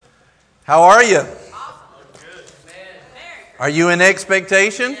How are you? Are you in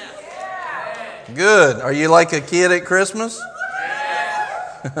expectation? Good. Are you like a kid at Christmas?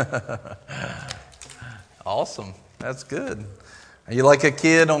 Awesome. That's good. Are you like a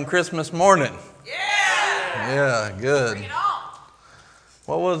kid on Christmas morning? Yeah, good.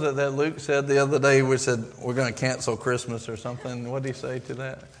 What was it that Luke said the other day? We said we're going to cancel Christmas or something. What did he say to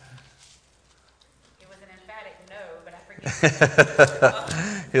that? It was an emphatic no, but I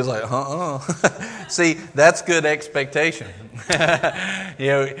forget. He was like, See, that's good expectation.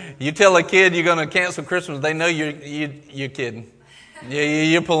 You tell a kid you're going to cancel Christmas, they know you're kidding.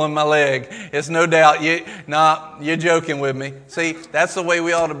 You're pulling my leg. It's no doubt. You're joking with me. See, that's the way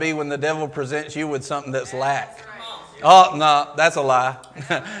we ought to be when the devil presents you with something that's lack. Oh, no, that's a lie.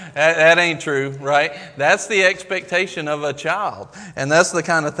 that ain't true, right? That's the expectation of a child. And that's the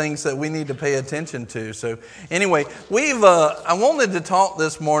kind of things that we need to pay attention to. So anyway, I wanted to talk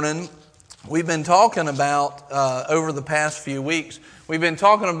this morning. We've been talking about, over the past few weeks, we've been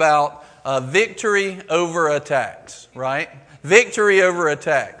talking about victory over attacks, right? Victory over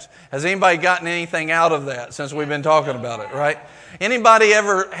attacks. Has anybody gotten anything out of that since we've been talking about it, right? Anybody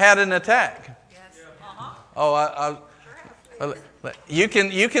ever had an attack? Yes. Oh, you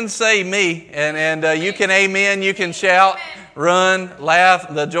can say me, and you can amen, you can shout, run,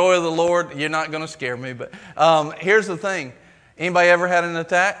 laugh, the joy of the Lord. You're not going to scare me, but here's the thing. Anybody ever had an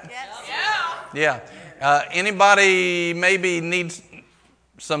attack? Yes. Yeah. Anybody maybe needs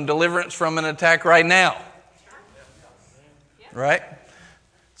some deliverance from an attack right now? Right?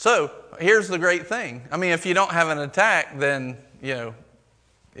 So, here's the great thing. I mean, if you don't have an attack, then,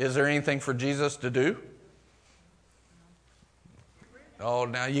 is there anything for Jesus to do? Oh,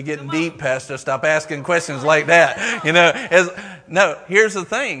 now you're getting deep, Pastor. Stop asking questions like that. No, here's the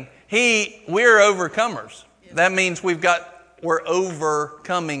thing. We're overcomers. That means we're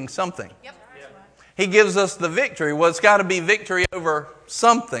overcoming something. Yep. He gives us the victory. Well, it's got to be victory over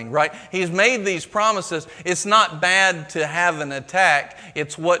something, right? He's made these promises. It's not bad to have an attack.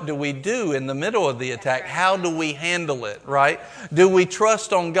 It's what do we do in the middle of the attack? How do we handle it, right? Do we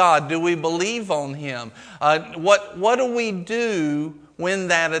trust on God? Do we believe on Him? What do we do when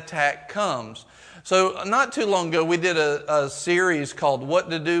that attack comes? So not too long ago, we did a series called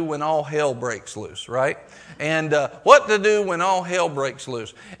What to Do When All Hell Breaks Loose, right? And what to do when all hell breaks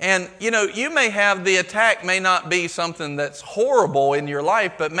loose. And, you may have the attack may not be something that's horrible in your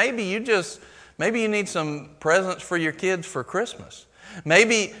life, but maybe you need some presents for your kids for Christmas.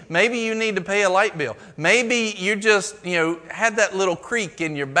 Maybe you need to pay a light bill. Maybe you just, had that little creak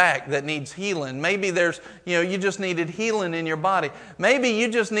in your back that needs healing. Maybe there's, you just needed healing in your body. Maybe you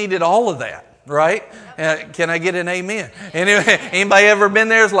just needed all of that. Right? Can I get an amen? Anybody ever been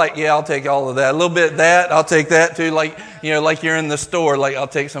there? It's like, yeah, I'll take all of that. A little bit of that, I'll take that too. Like you're in the store, like I'll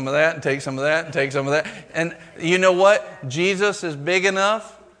take some of that and take some of that and take some of that. And you know what? Jesus is big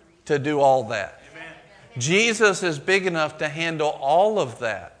enough to do all that. Amen. Jesus is big enough to handle all of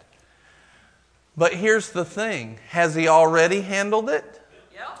that. But here's the thing. Has He already handled it?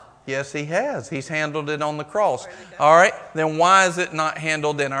 Yes, He has. He's handled it on the cross. All right? Then why is it not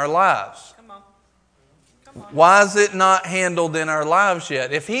handled in our lives? Why is it not handled in our lives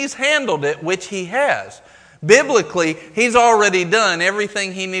yet? If He's handled it, which He has, biblically, He's already done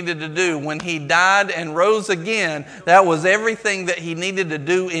everything He needed to do. When He died and rose again, that was everything that He needed to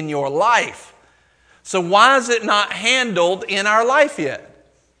do in your life. So why is it not handled in our life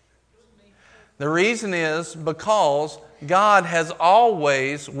yet? The reason is because God has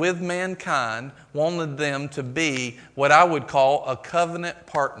always, with mankind, wanted them to be what I would call a covenant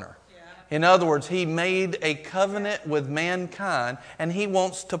partner. In other words, He made a covenant with mankind, and He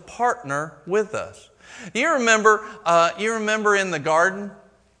wants to partner with us. You remember in the garden?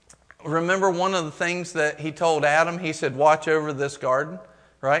 Remember one of the things that He told Adam? He said, watch over this garden,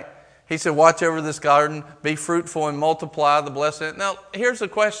 right? He said, watch over this garden, be fruitful and multiply the blessing. Now, here's the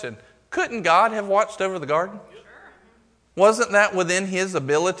question. Couldn't God have watched over the garden? Wasn't that within His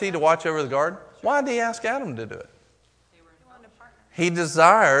ability to watch over the garden? Why did He ask Adam to do it? He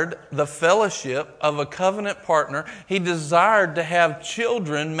desired the fellowship of a covenant partner. He desired to have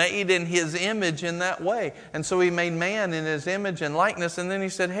children made in His image in that way. And so He made man in His image and likeness. And then He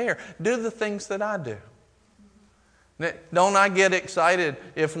said, here, do the things that I do. Don't I get excited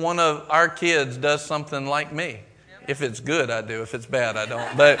if one of our kids does something like me? If it's good, I do. If it's bad, I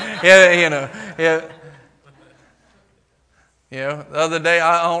don't. But, the other day,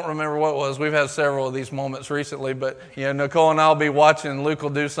 I don't remember what it was. We've had several of these moments recently, but, Nicole and I will be watching, and Luke will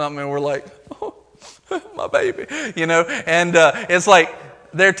do something, and we're like, oh, my baby, and it's like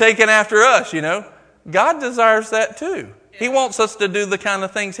they're taking after us, God desires that too. He wants us to do the kind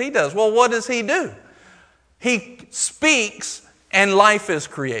of things He does. Well, what does He do? He speaks and life is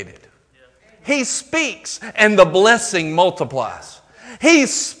created. He speaks and the blessing multiplies. He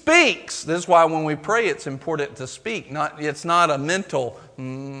speaks. This is why when we pray, it's important to speak. It's not a mental,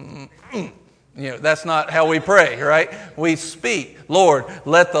 that's not how we pray, right? We speak. Lord,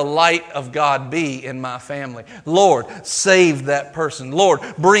 let the light of God be in my family. Lord, save that person. Lord,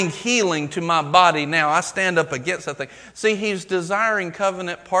 bring healing to my body now. I stand up against that thing. See, He's desiring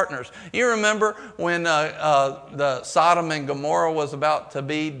covenant partners. You remember when the Sodom and Gomorrah was about to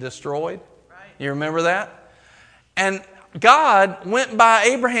be destroyed? You remember that? And God went by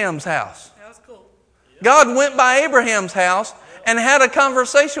Abraham's house. That was cool. God went by Abraham's house and had a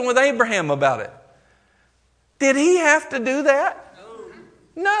conversation with Abraham about it. Did He have to do that?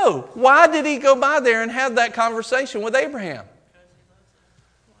 No. Why did He go by there and have that conversation with Abraham?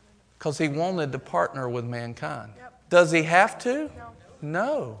 Because He wanted to partner with mankind. Does He have to?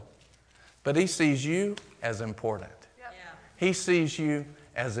 No. But He sees you as important. He sees you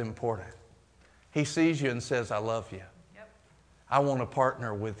as important. He sees you and says, I love you. I want to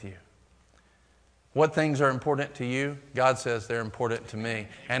partner with you. What things are important to you? God says they're important to me.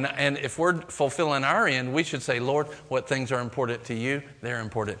 And if we're fulfilling our end, we should say, Lord, what things are important to you? They're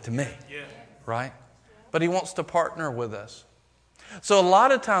important to me. Yeah. Right? But He wants to partner with us. So a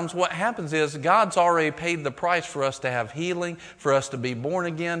lot of times what happens is God's already paid the price for us to have healing, for us to be born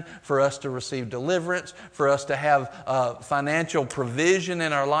again, for us to receive deliverance, for us to have financial provision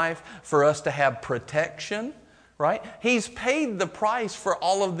in our life, for us to have protection. Right? He's paid the price for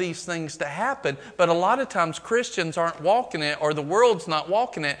all of these things to happen, but a lot of times Christians aren't walking it, or the world's not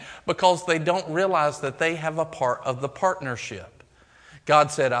walking it, because they don't realize that they have a part of the partnership. God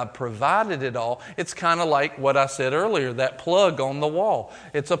said, I've provided it all. It's kind of like what I said earlier, that plug on the wall.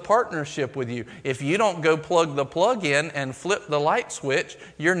 It's a partnership with you. If you don't go plug the plug in and flip the light switch,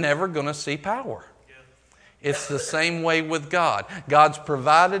 you're never going to see power. It's the same way with God. God's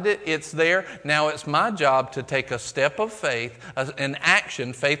provided it. It's there. Now it's my job to take a step of faith, an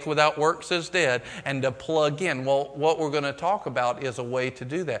action. Faith without works is dead. And to plug in. Well, what we're going to talk about is a way to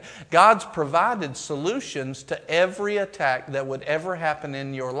do that. God's provided solutions to every attack that would ever happen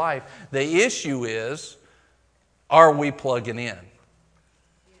in your life. The issue is, are we plugging in?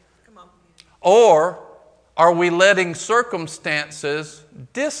 Come on. Or are we letting circumstances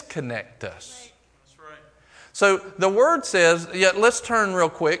disconnect us? So the Word says, let's turn real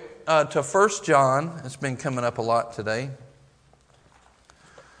quick to 1 John. It's been coming up a lot today.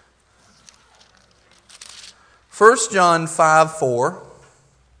 1 John 5:4.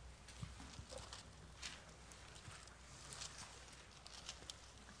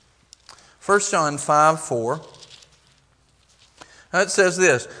 First John 5:4. It says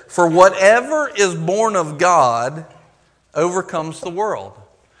this, for whatever is born of God overcomes the world.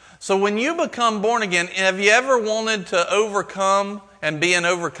 So when you become born again, have you ever wanted to overcome and be an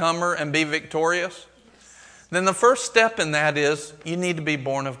overcomer and be victorious? Then the first step in that is you need to be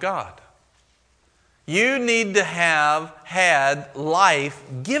born of God. You need to have had life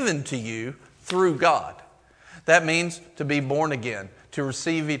given to you through God. That means to be born again, to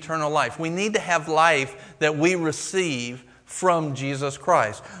receive eternal life. We need to have life that we receive from Jesus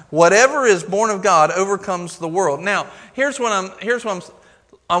Christ. Whatever is born of God overcomes the world. Now, here's what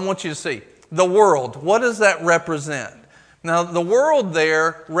I want you to see. The world, what does that represent? Now, the world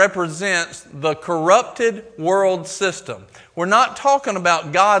there represents the corrupted world system. We're not talking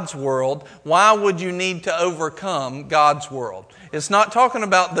about God's world. Why would you need to overcome God's world? It's not talking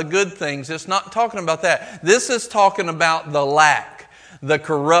about the good things. It's not talking about that. This is talking about the lack, the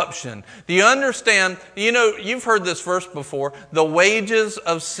corruption. Do you understand? You know, you've heard this verse before. The wages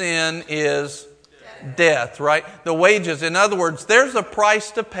of sin is death, right? The wages. In other words, there's a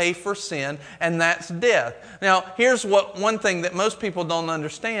price to pay for sin, and that's death. Now, here's one thing that most people don't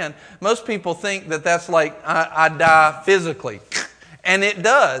understand. Most people think that that's like, I die physically. And it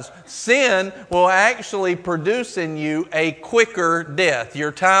does. Sin will actually produce in you a quicker death.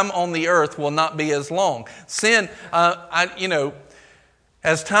 Your time on the earth will not be as long. Sin,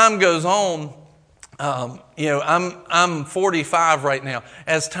 as time goes on, I'm 45 right now.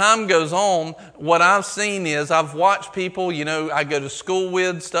 As time goes on, what I've seen is I've watched people, I go to school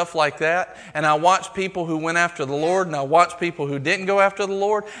with, stuff like that, and I watch people who went after the Lord, and I watch people who didn't go after the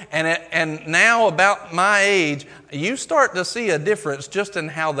Lord, and now about my age, you start to see a difference just in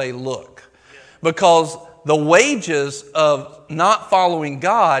how they look. Because the wages of not following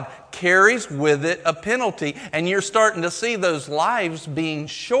God carries with it a penalty, and you're starting to see those lives being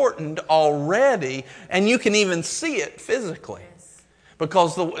shortened already, and you can even see it physically.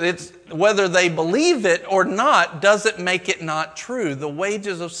 Because whether they believe it or not doesn't make it not true. The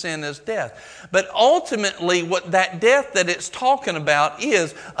wages of sin is death. But ultimately, what that death that it's talking about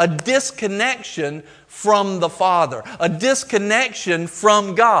is a disconnection from the Father, a disconnection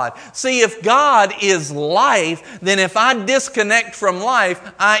from God. See, if God is life, then if I disconnect from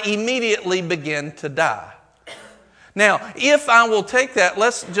life, I immediately begin to die. Now, if I will take that,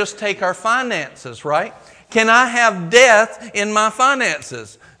 let's just take our finances, right? Can I have death in my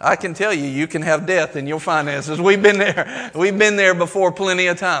finances? I can tell you, you can have death in your finances. We've been there. We've been there before plenty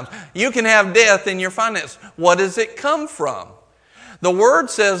of times. You can have death in your finances. What does it come from? The Word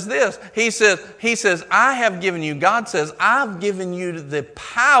says this. He says, I have given you, God says, I've given you the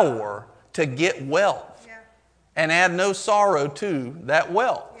power to get wealth and add no sorrow to that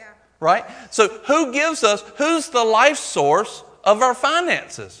wealth. Right? So who's the life source of our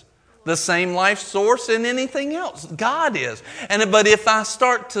finances? The same life source in anything else. God is. But if I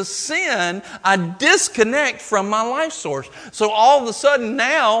start to sin, I disconnect from my life source. So all of a sudden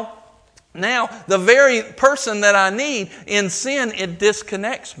now the very person that I need in sin, it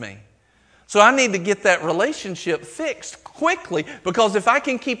disconnects me. So I need to get that relationship fixed quickly, because if I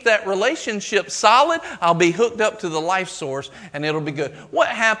can keep that relationship solid, I'll be hooked up to the life source and it'll be good. What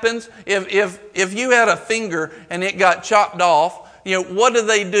happens if you had a finger and it got chopped off? What do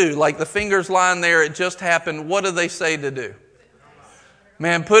they do? Like the finger's lying there, it just happened. What do they say to do?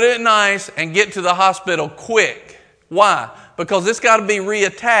 Man, put it in ice and get to the hospital quick. Why? Because it's got to be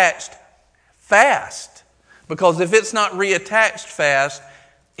reattached fast. Because if it's not reattached fast,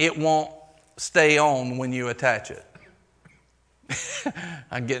 it won't stay on when you attach it.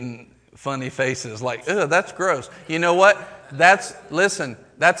 I'm getting funny faces like, ugh, that's gross. You know what? That's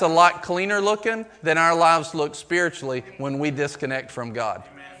a lot cleaner looking than our lives look spiritually when we disconnect from God.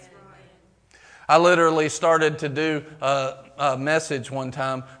 I literally started to do a message one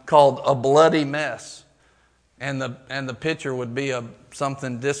time called A Bloody Mess. And the picture would be of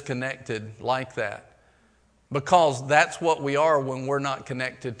something disconnected like that. Because that's what we are when we're not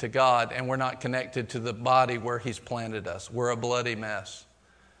connected to God and we're not connected to the body where He's planted us. We're a bloody mess.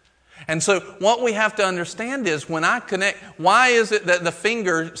 And so what we have to understand is when I connect, why is it that the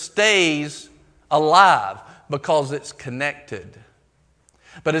finger stays alive? Because it's connected.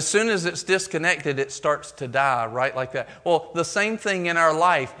 But as soon as it's disconnected, it starts to die, right? Like that. Well, the same thing in our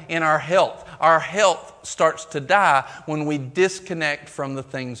life, in our health. Our health starts to die when we disconnect from the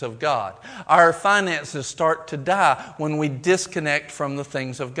things of God. Our finances start to die when we disconnect from the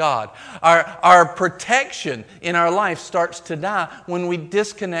things of God. Our protection in our life starts to die when we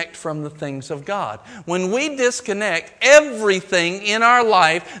disconnect from the things of God. When we disconnect, everything in our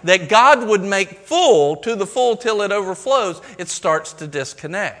life that God would make full to the full till it overflows, it starts to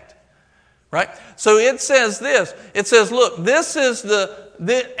disconnect. Right? So it says this. It says, look, this is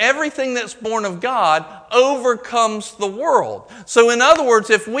everything that's born of God overcomes the world. So in other words,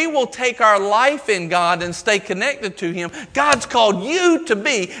 if we will take our life in God and stay connected to Him, God's called you to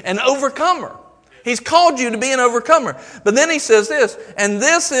be an overcomer. He's called you to be an overcomer. But then He says this, and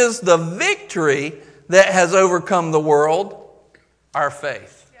this is the victory that has overcome the world, our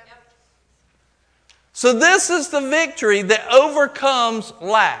faith. So this is the victory that overcomes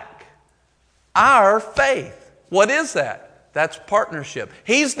lack. Our faith. What is that? That's partnership.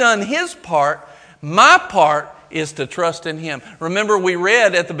 He's done His part. My part is to trust in Him. Remember, we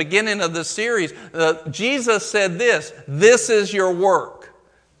read at the beginning of the series, Jesus said this is your work,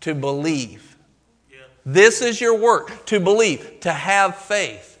 to believe. This is your work, to believe, to have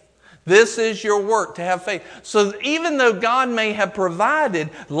faith. This is your work, to have faith. So even though God may have provided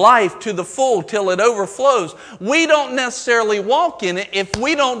life to the full till it overflows, we don't necessarily walk in it if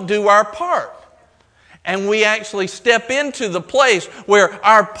we don't do our part. And we actually step into the place where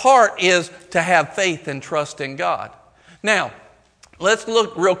our part is to have faith and trust in God. Now, let's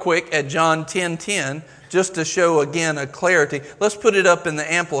look real quick at John 10:10, just to show again a clarity. Let's put it up in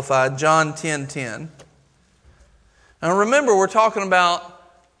the Amplified, John 10:10. Now remember, we're talking about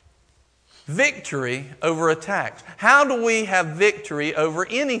victory over attacks. How do we have victory over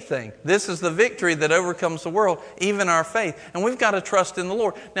anything? This is the victory that overcomes the world, even our faith. And we've got to trust in the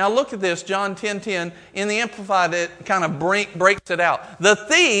Lord. Now look at this, John 10:10. In the Amplified, it kind of breaks it out. The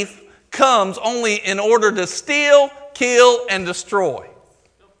thief comes only in order to steal, kill, and destroy.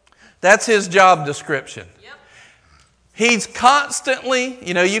 That's his job description. Yep. He's constantly,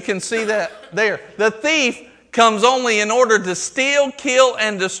 you can see that there. The thief comes only in order to steal, kill,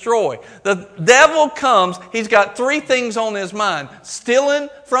 and destroy. The devil comes, he's got three things on his mind: stealing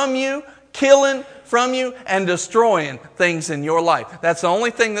from you, killing from you and destroying things in your life. That's the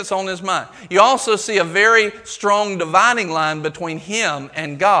only thing that's on his mind. You also see a very strong dividing line between him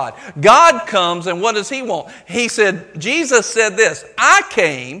and God. God comes, and what does he want? He said, Jesus said this, I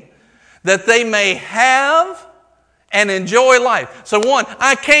came that they may have and enjoy life. So one,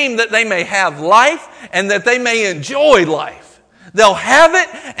 I came that they may have life and that they may enjoy life. They'll have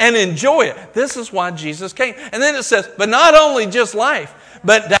it and enjoy it. This is why Jesus came. And then it says, but not only just life,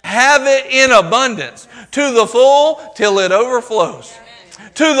 but to have it in abundance, to the full till it overflows.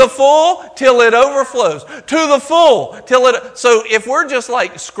 To the full till it overflows. To the full till it... So if we're just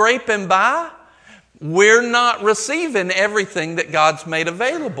like scraping by, we're not receiving everything that God's made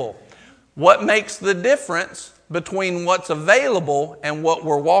available. What makes the difference between what's available and what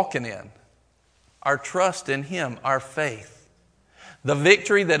we're walking in? Our trust in Him, our faith. The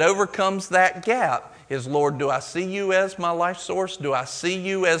victory that overcomes that gap is, Lord, do I see you as my life source? Do I see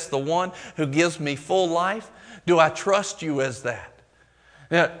you as the one who gives me full life? Do I trust you as that?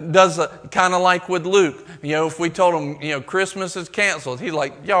 Does kind of like with Luke, if we told him, Christmas is canceled, he's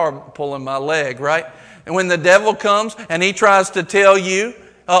like, y'all are pulling my leg, right? And when the devil comes and he tries to tell you,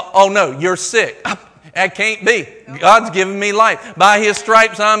 oh no, you're sick. That can't be. God's given me life. By His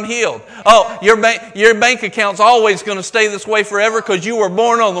stripes I'm healed. Oh, your bank account's always going to stay this way forever because you were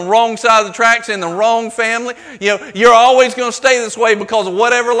born on the wrong side of the tracks in the wrong family. You're always going to stay this way because of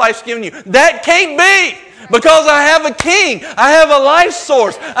whatever life's given you. That can't be. Because I have a king. I have a life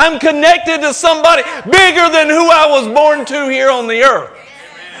source. I'm connected to somebody bigger than who I was born to here on the earth.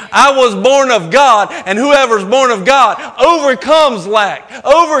 I was born of God, and whoever's born of God overcomes lack,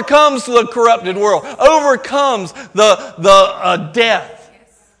 overcomes the corrupted world, overcomes the death.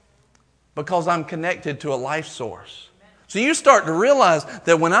 Because I'm connected to a life source. So you start to realize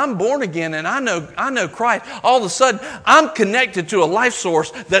that when I'm born again and I know Christ, all of a sudden I'm connected to a life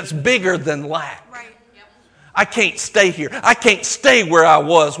source that's bigger than lack. I can't stay here. I can't stay where I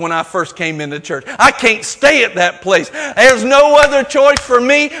was when I first came into church. I can't stay at that place. There's no other choice for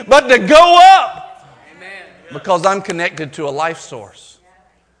me but to go up. Amen. Because I'm connected to a life source.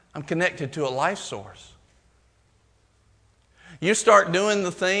 I'm connected to a life source. You start doing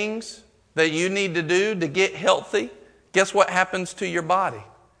the things that you need to do to get healthy, guess what happens to your body?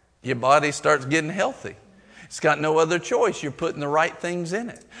 Your body starts getting healthy. It's got no other choice. You're putting the right things in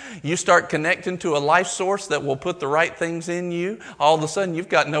it. You start connecting to a life source that will put the right things in you. All of a sudden, you've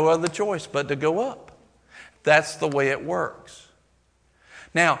got no other choice but to go up. That's the way it works.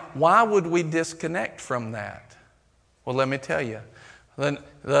 Now, why would we disconnect from that? Well, let me tell you.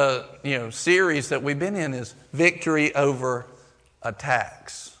 The series that we've been in is Victory Over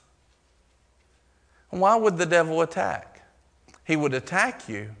Attacks. And why would the devil attack? He would attack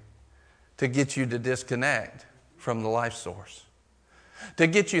you to get you to disconnect from the life source. To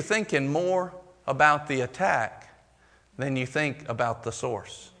get you thinking more about the attack than you think about the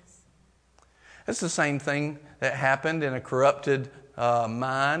source. It's the same thing that happened in a corrupted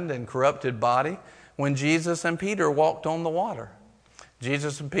mind and corrupted body when Jesus and Peter walked on the water.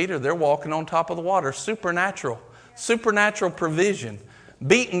 Jesus and Peter, they're walking on top of the water. Supernatural provision.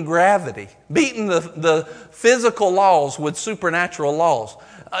 Beating gravity. Beating the physical laws with supernatural laws.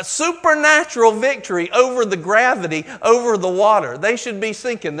 A supernatural victory over the gravity, over the water. They should be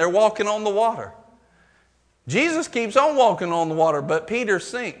sinking. They're walking on the water. Jesus keeps on walking on the water, but Peter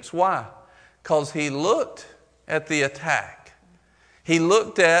sinks. Why? Because he looked at the attack. He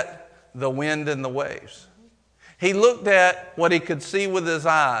looked at the wind and the waves. He looked at what he could see with his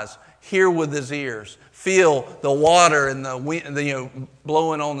eyes, hear with his ears, feel the water and the wind,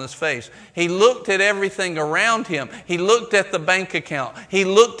 blowing on his face. He looked at everything around him. He looked at the bank account. He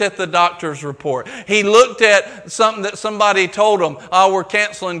looked at the doctor's report. He looked at something that somebody told him, we're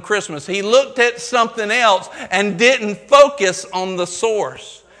canceling Christmas. He looked at something else and didn't focus on the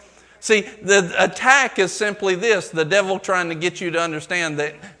source. See, the attack is simply this, the devil trying to get you to understand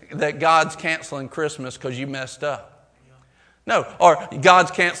that God's canceling Christmas because you messed up. No, or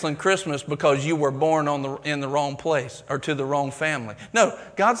God's canceling Christmas because you were born in the wrong place or to the wrong family. No,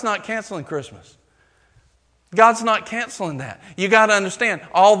 God's not canceling Christmas. God's not canceling that. You got to understand,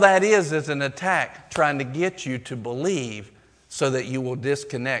 all that is an attack trying to get you to believe so that you will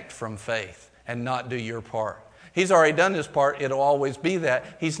disconnect from faith and not do your part. He's already done his part. It'll always be that.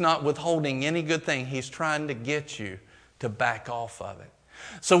 He's not withholding any good thing. He's trying to get you to back off of it.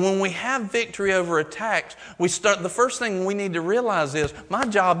 So when we have victory over attacks, the first thing we need to realize is my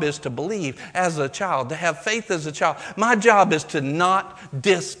job is to believe as a child, to have faith as a child. My job is to not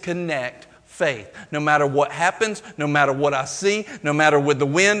disconnect faith. No matter what happens, no matter what I see, no matter with the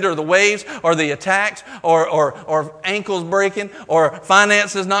wind or the waves or the attacks or ankles breaking or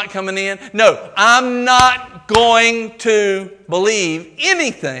finances not coming in. No, I'm not going to believe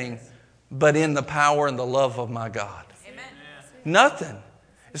anything but in the power and the love of my God. Amen. Nothing.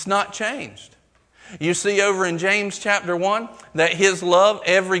 It's not changed. You see over in James chapter 1 that His love,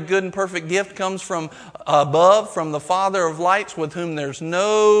 every good and perfect gift comes from above, from the Father of lights, with whom there's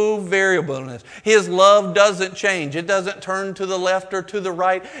no variableness. His love doesn't change. It doesn't turn to the left or to the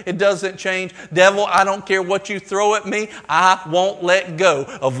right. It doesn't change. Devil, I don't care what you throw at me. I won't let go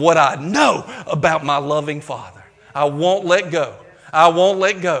of what I know about my loving Father. I won't let go. I won't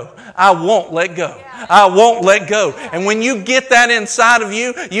let go. I won't let go. I won't let go. And when you get that inside of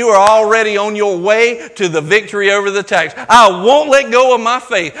you, you are already on your way to the victory over the attacks. I won't let go of my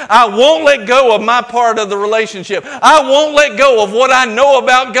faith. I won't let go of my part of the relationship. I won't let go of what I know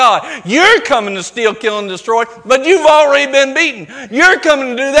about God. You're coming to steal, kill, and destroy, but you've already been beaten. You're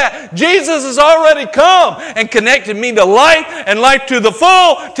coming to do that. Jesus has already come and connected me to life and life to the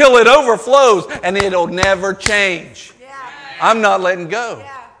full till it overflows, and it'll never change. I'm not letting go.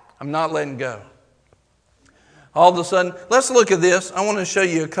 I'm not letting go. All of a sudden, let's look at this. I want to show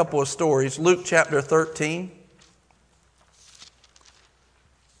you a couple of stories. Luke chapter 13.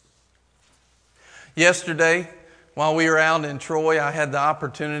 Yesterday, while we were out in Troy, I had the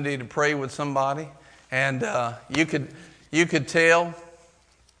opportunity to pray with somebody. And you could tell.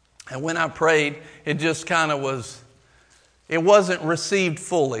 And when I prayed, it just kind of was... It wasn't received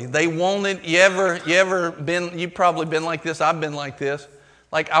fully. They wanted, you've probably been like this, I've been like this.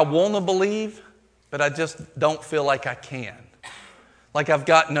 Like I want to believe, but I just don't feel like I can. Like I've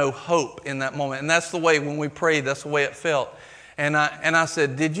got no hope in that moment. And that's the way, when we prayed, that's the way it felt. And I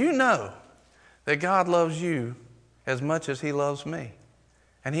said, did you know that God loves you as much as He loves me?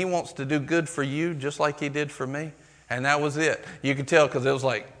 And He wants to do good for you just like He did for me? And that was it. You could tell because it was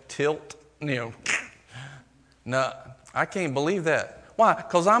like tilt, No. I can't believe that. Why?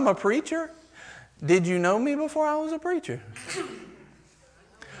 Because I'm a preacher? Did you know me before I was a preacher?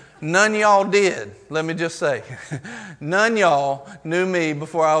 None of y'all did, let me just say. None of y'all knew me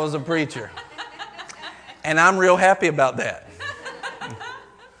before I was a preacher. And I'm real happy about that.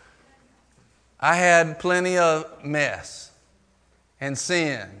 I had plenty of mess and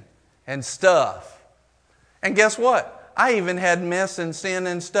sin and stuff. And guess what? I even had mess and sin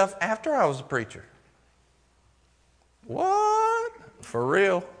and stuff after I was a preacher. What? For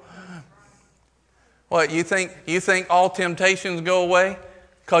real? What, you think all temptations go away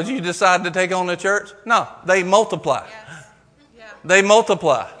because you decide to take on the church? No, they multiply. Yes. Yeah. They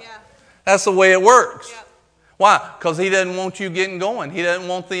multiply. Yeah. That's the way it works. Yeah. Why? Because He doesn't want you getting going. He doesn't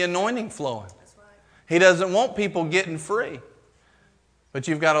want the anointing flowing. That's right. He doesn't want people getting free. But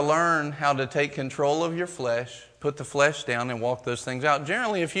you've got to learn how to take control of your flesh, put the flesh down, and walk those things out.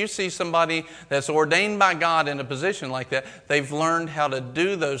 Generally, if you see somebody that's ordained by God in a position like that, they've learned how to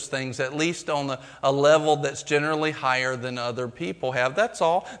do those things, at least on a level that's generally higher than other people have. That's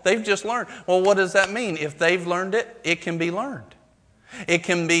all. They've just learned. Well, what does that mean? If they've learned it, it can be learned. It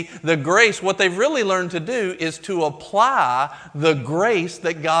can be the grace. What they've really learned to do is to apply the grace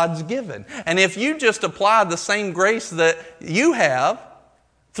that God's given. And if you just apply the same grace that you have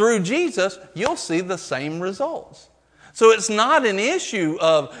through Jesus, you'll see the same results. So it's not an issue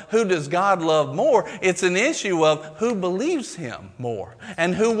of who does God love more. It's an issue of who believes Him more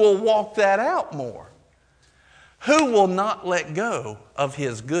and who will walk that out more. Who will not let go of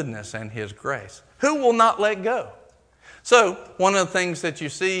His goodness and His grace? Who will not let go? So one of the things that you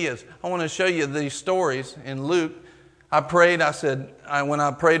see is, I want to show you these stories in Luke. I prayed, when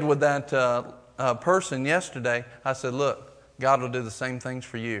I prayed with that person yesterday, I said, look, God will do the same things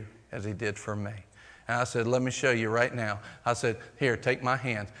for you as He did for me. And I said, let me show you right now. I said, here, take my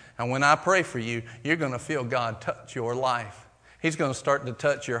hands. And when I pray for you, you're going to feel God touch your life. He's going to start to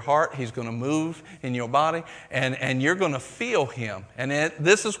touch your heart. He's going to move in your body. And you're going to feel Him. And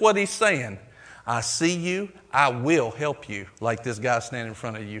this is what He's saying. I see you. I will help you. Like this guy standing in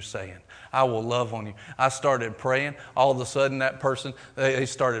front of you saying. I will love on you. I started praying. All of a sudden, that person, they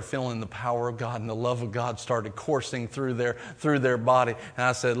started feeling the power of God, and the love of God started coursing through their body. And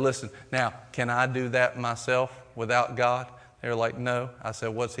I said, listen, now, can I do that myself without God? They were like, no. I said,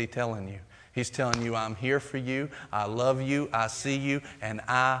 what's He telling you? He's telling you, I'm here for you. I love you. I see you. And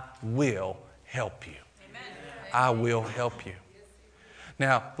I will help you. Amen. I will help you.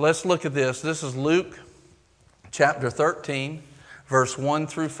 Now, let's look at this. This is Luke chapter 13, verse 1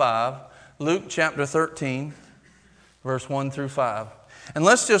 through 5. Luke chapter 13, verse 1 through 5. And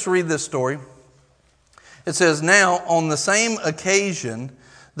let's just read this story. It says, now on the same occasion,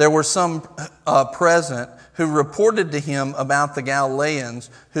 there were some present who reported to him about the Galileans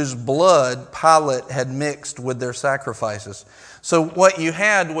whose blood Pilate had mixed with their sacrifices. So what you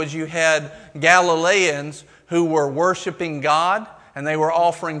had was Galileans who were worshiping God and they were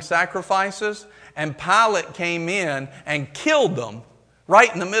offering sacrifices, and Pilate came in and killed them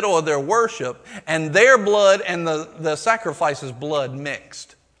right in the middle of their worship, and their blood and the sacrifices' blood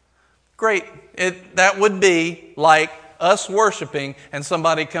mixed. Great. That would be like us worshiping and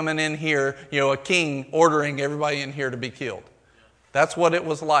somebody coming in here, a king ordering everybody in here to be killed. That's what it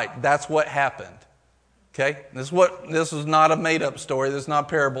was like. That's what happened. Okay? This is not a made-up story. This is not a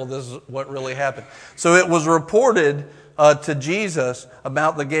parable. This is what really happened. So it was reported to Jesus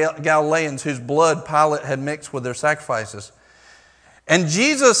about the Galileans whose blood Pilate had mixed with their sacrifices. And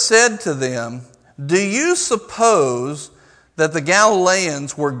Jesus said to them, "Do you suppose that the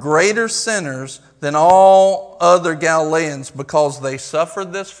Galileans were greater sinners than all other Galileans because they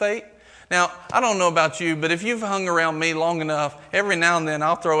suffered this fate?" Now, I don't know about you, but if you've hung around me long enough, every now and then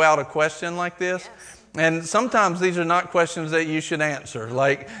I'll throw out a question like this. Yes. And sometimes these are not questions that you should answer,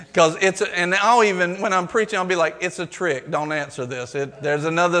 because and I'll even, when I'm preaching, I'll be like, it's a trick, don't answer this. There's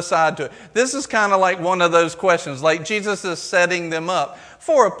another side to it. This is kind of like one of those questions, like Jesus is setting them up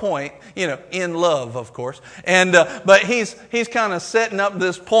for a point, in love, of course. And but he's kind of setting up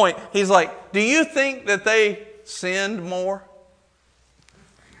this point. He's like, do you think that they sinned more?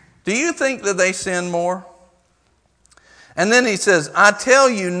 Do you think that they sinned more? And then he says, I tell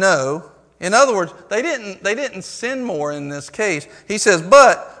you no. In other words, they didn't sin more in this case. He says,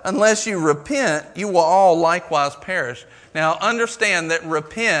 but unless you repent, you will all likewise perish. Now understand that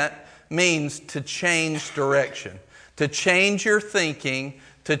repent means to change direction, to change your thinking,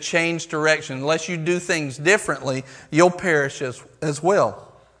 to change direction. Unless you do things differently, you'll perish as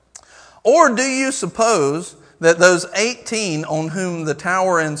well. Or do you suppose that those 18 on whom the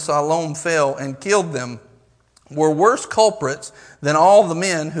tower in Siloam fell and killed them were worse culprits than all the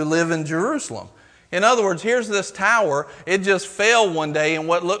men who live in Jerusalem? In other words, here's this tower. It just fell one day in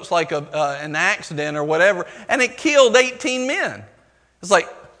what looks like an accident or whatever, and it killed 18 men. It's like,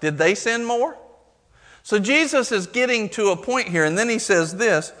 did they sin more? So Jesus is getting to a point here, and then he says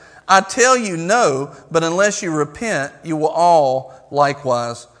this, I tell you no, but unless you repent, you will all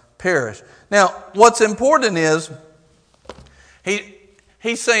likewise perish. Now, what's important is,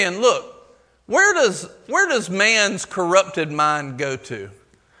 he's saying, look, where does man's corrupted mind go to?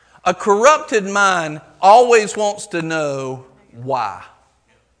 A corrupted mind always wants to know why.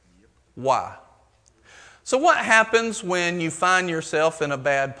 Why? So what happens when you find yourself in a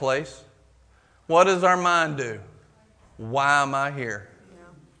bad place? What does our mind do? Why am I here?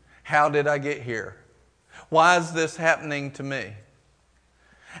 How did I get here? Why is this happening to me?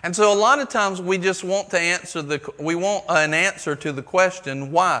 And so a lot of times we just want we want an answer to the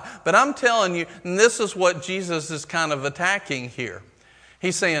question, why? But I'm telling you, and this is what Jesus is kind of attacking here.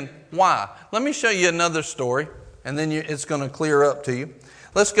 He's saying, why? Let me show you another story, and then it's going to clear up to you.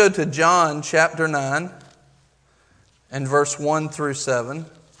 Let's go to John chapter 9 and verse 1 through 7.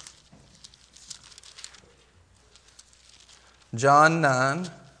 John 9,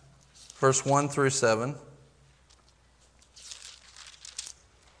 verse 1 through 7.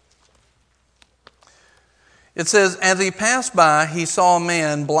 It says, as he passed by, he saw a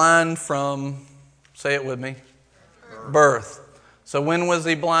man blind from, say it with me, birth. So when was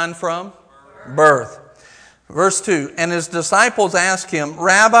he blind from? Birth. Verse 2, and his disciples asked him,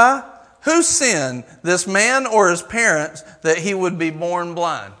 Rabbi, who sinned, this man or his parents, that he would be born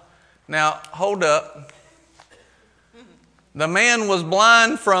blind? Now, hold up. The man was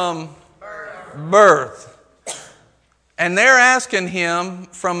blind from birth. And they're asking him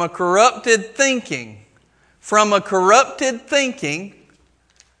from a corrupted thinking. From a corrupted thinking,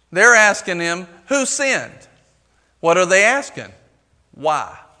 they're asking him, who sinned? What are they asking?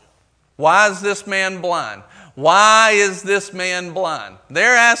 Why? Why is this man blind? Why is this man blind?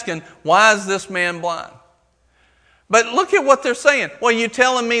 They're asking, why is this man blind? But look at what they're saying. Well, you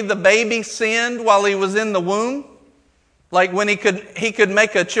telling me the baby sinned while he was in the womb? Like when he could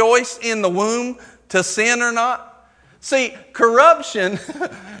make a choice in the womb to sin or not? See, corruption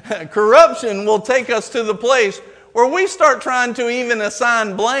will take us to the place where we start trying to even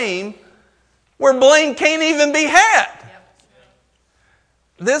assign blame where blame can't even be had.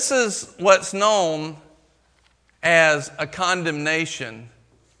 This is what's known as a condemnation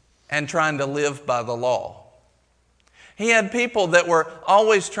and trying to live by the law. He had people that were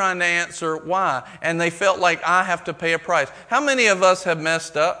always trying to answer why, and they felt like, I have to pay a price. How many of us have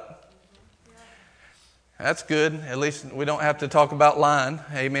messed up? That's good. At least we don't have to talk about lying.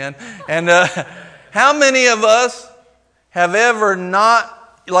 Amen. And how many of us have ever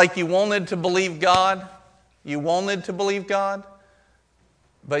not like you wanted to believe God. You wanted to believe God,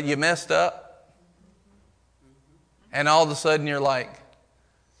 but you messed up. And all of a sudden you're like,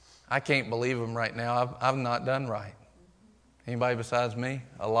 I can't believe Him right now. I've not done right. Anybody besides me?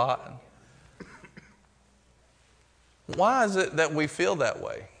 A lot. Why is it that we feel that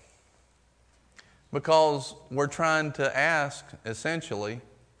way? Because we're trying to ask, essentially,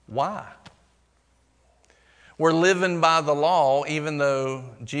 why? We're living by the law even though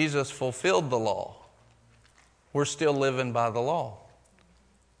Jesus fulfilled the law. We're still living by the law.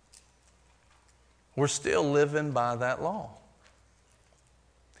 We're still living by that law.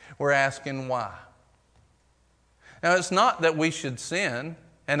 We're asking why. Now, it's not that we should sin.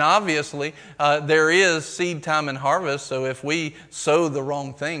 And obviously, there is seed time and harvest. So if we sow the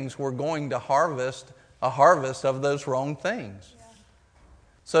wrong things, we're going to harvest a harvest of those wrong things. Yeah.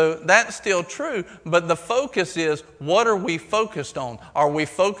 So that's still true. But the focus is, what are we focused on? Are we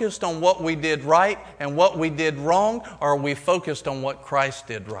focused on what we did right and what we did wrong? Or are we focused on what Christ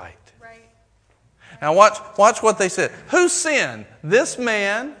did right? Right. Now watch what they said. Who sinned? This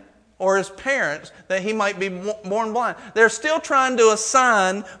man or his parents, that he might be born blind? They're still trying to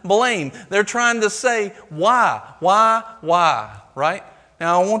assign blame. They're trying to say, why, right?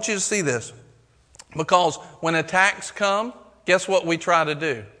 Now I want you to see this. Because when attacks come, guess what we try to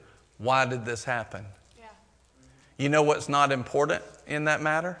do? Why did this happen? Yeah. You know what's not important in that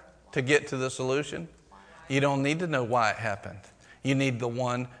matter to get to the solution? You don't need to know why it happened. You need the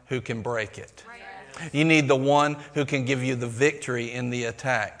one who can break it. Right. You need the one who can give you the victory in the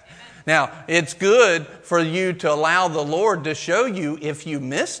attack. Now, it's good for you to allow the Lord to show you if you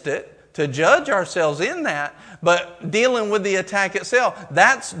missed it, to judge ourselves in that. But dealing with the attack itself,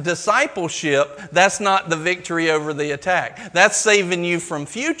 that's discipleship. That's not the victory over the attack. That's saving you from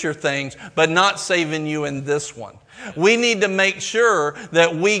future things, but not saving you in this one. We need to make sure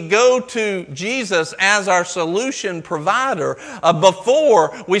that we go to Jesus as our solution provider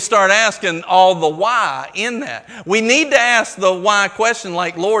before we start asking all the why in that. We need to ask the why question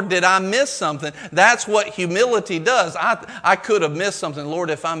like, Lord, did I miss something? That's what humility does. I could have missed something. Lord,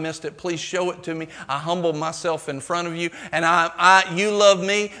 if I missed it, please show it to me. I humble myself in front of you, and you love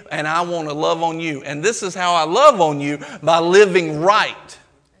me, and I want to love on you. And this is how I love on you, by living right.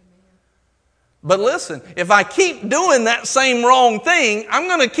 But listen, if I keep doing that same wrong thing, I'm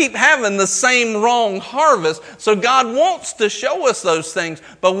going to keep having the same wrong harvest. So God wants to show us those things.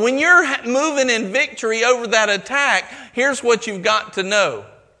 But when you're moving in victory over that attack, here's what you've got to know.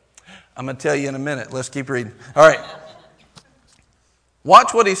 I'm going to tell you in a minute. Let's keep reading. All right.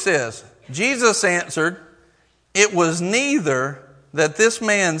 Watch what he says. Jesus answered, "It was neither that this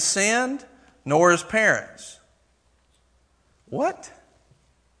man sinned nor his parents." What?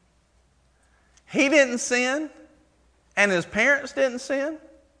 He didn't sin, and his parents didn't sin?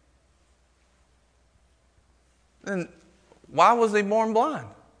 Then why was he born blind?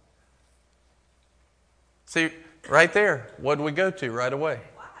 See, right there, what do we go to right away?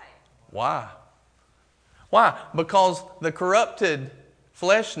 Why? Why? Because the corrupted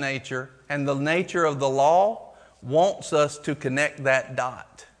flesh nature and the nature of the law wants us to connect that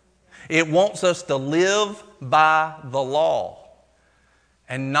dot. It wants us to live by the law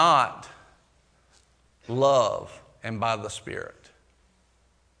and not love and by the Spirit.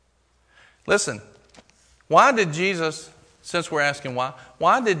 Listen, why did Jesus, since we're asking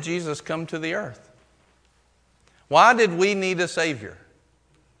why did Jesus come to the earth? Why did we need a Savior?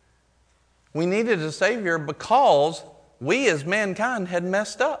 We needed a Savior because we as mankind had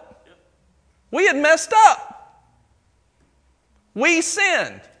messed up. We had messed up. We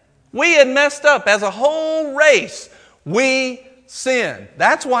sinned. We had messed up as a whole race. We sinned.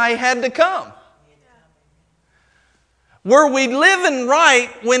 That's why He had to come. Were we living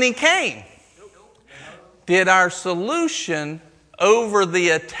right when He came? Did our solution over the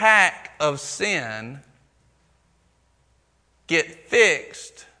attack of sin get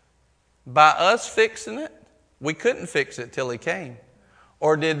fixed by us fixing it? We couldn't fix it till He came.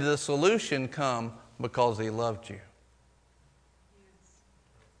 Or did the solution come because He loved you?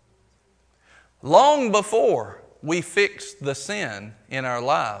 Long before we fixed the sin in our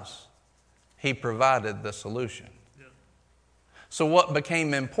lives, He provided the solution. So what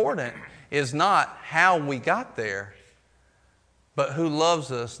became important is not how we got there, but who loves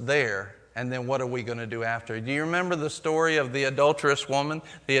us there And then what are we going to do after? Do you remember the story of the adulterous woman?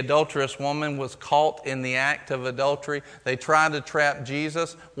 The adulterous woman was caught in the act of adultery. They tried to trap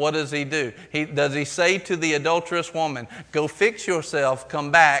Jesus. What does he do? Does he say to the adulterous woman, go fix yourself,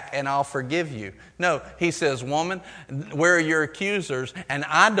 come back, and I'll forgive you? No, he says, woman, where are your accusers? And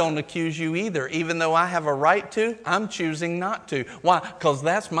I don't accuse you either. Even though I have a right to, I'm choosing not to. Why? Because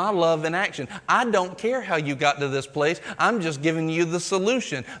that's my love in action. I don't care how you got to this place. I'm just giving you the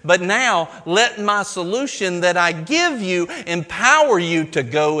solution. But now, let my solution that I give you empower you to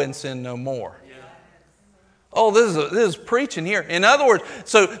go and sin no more. Oh, this is preaching here. In other words,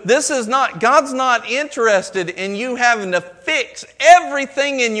 so God's not interested in you having to fix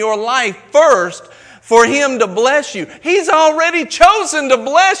everything in your life first for Him to bless you. He's already chosen to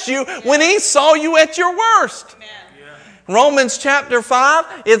bless you when He saw you at your worst. Amen. Romans chapter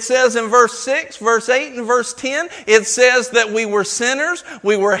 5, it says in verse 6, verse 8, and verse 10, it says that we were sinners,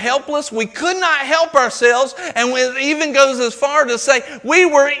 we were helpless, we could not help ourselves, and it even goes as far to say we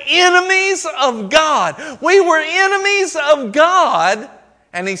were enemies of God. We were enemies of God,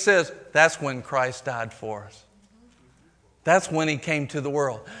 and He says that's when Christ died for us. That's when He came to the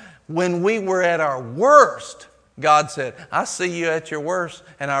world. When we were at our worst, God said, I see you at your worst,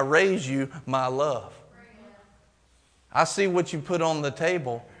 and I raise you my love. I see what you put on the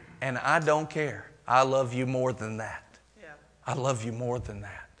table, and I don't care. I love you more than that. Yeah. I love you more than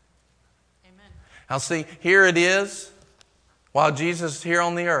that. Amen. Now see, here it is, while Jesus is here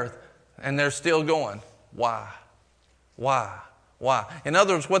on the earth, and they're still going, why? Why? Why? In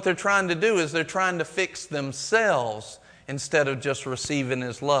other words, what they're trying to do is they're trying to fix themselves instead of just receiving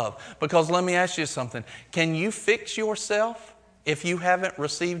His love. Because let me ask you something. Can you fix yourself if you haven't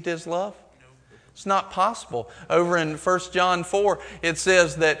received His love? It's not possible. Over in 1 John 4, it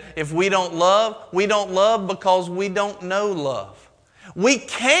says that if we don't love because we don't know love. We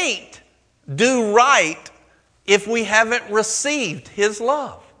can't do right if we haven't received His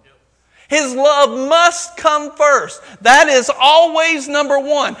love. His love must come first. That is always number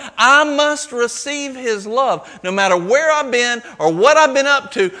one. I must receive His love. No matter where I've been or what I've been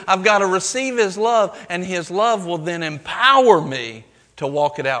up to, I've got to receive His love, and His love will then empower me to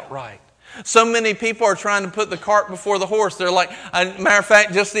walk it out right. So many people are trying to put the cart before the horse. They're like, matter of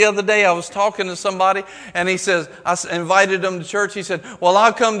fact, just the other day I was talking to somebody, and he says, I invited him to church. He said, well,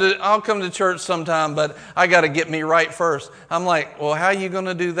 I'll come to church sometime, but I got to get me right first. I'm like, well, how are you going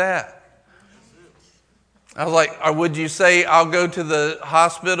to do that? I was like, or would you say I'll go to the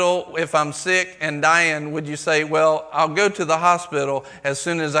hospital if I'm sick and dying? Would you say, well, I'll go to the hospital as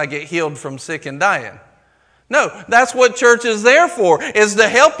soon as I get healed from sick and dying? No, that's what church is there for, is to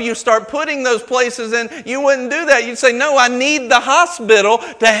help you start putting those places in. You wouldn't do that. You'd say, no, I need the hospital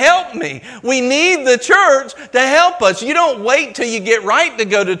to help me. We need the church to help us. You don't wait till you get right to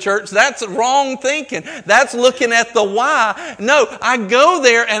go to church. That's wrong thinking. That's looking at the why. No, I go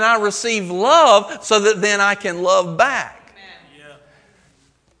there and I receive love so that then I can love back.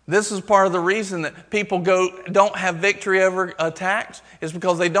 This is part of the reason that people don't have victory over attacks, is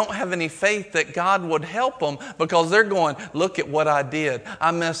because they don't have any faith that God would help them, because they're going, look at what I did.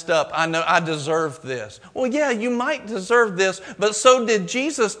 I messed up. I know I deserve this. Well, yeah, you might deserve this, but so did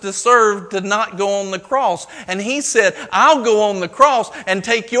Jesus deserve to not go on the cross. And He said, I'll go on the cross and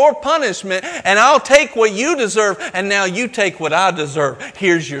take your punishment, and I'll take what you deserve, and now you take what I deserve.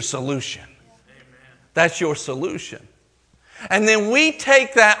 Here's your solution. Amen. That's your solution. And then we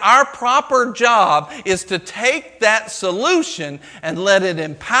take that, our proper job is to take that solution and let it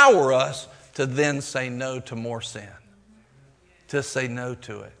empower us to then say no to more sin. To say no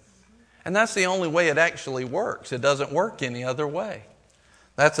to it. And that's the only way it actually works. It doesn't work any other way.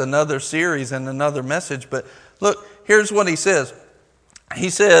 That's another series and another message. But look, here's what He says.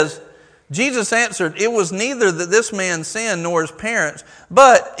 He says, Jesus answered, it was neither that this man sinned nor his parents,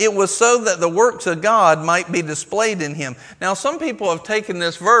 but it was so that the works of God might be displayed in him. Now, some people have taken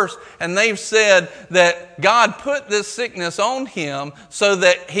this verse and they've said that God put this sickness on him so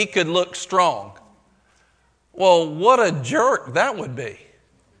that he could look strong. Well, what a jerk that would be.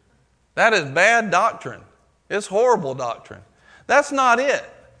 That is bad doctrine. It's horrible doctrine. That's not it.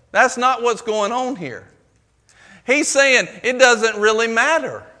 That's not what's going on here. He's saying it doesn't really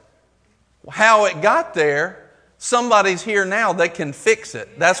matter how it got there. Somebody's here now that can fix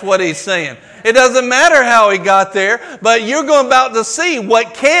it. That's what He's saying. It doesn't matter how he got there, but you're about to see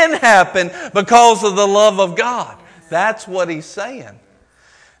what can happen because of the love of God. That's what He's saying.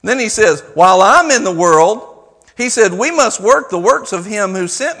 Then He says, while I'm in the world, He said, we must work the works of him who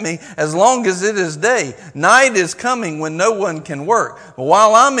sent me as long as it is day. Night is coming when no one can work. But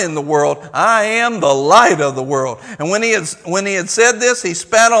while I'm in the world, I am the light of the world. And when he had said this, he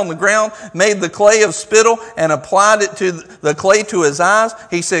spat on the ground, made the clay of spittle, and applied it to the clay to his eyes.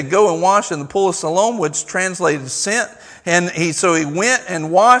 He said, go and wash in the pool of Siloam, which translated sent. And so he went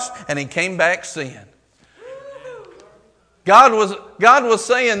and washed, and he came back seeing. God was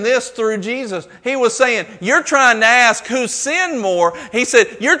saying this through Jesus. He was saying, you're trying to ask who sinned more. He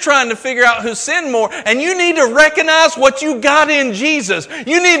said, you're trying to figure out who sinned more, and you need to recognize what you got in Jesus.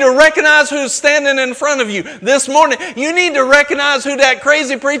 You need to recognize who's standing in front of you this morning. You need to recognize who that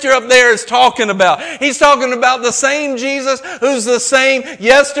crazy preacher up there is talking about. He's talking about the same Jesus who's the same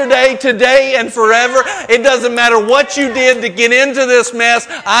yesterday, today, and forever. It doesn't matter what you did to get into this mess.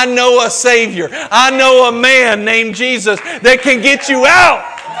 I know a Savior. I know a man named Jesus that can get you out.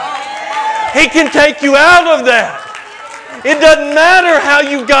 He can take you out of that. It doesn't matter how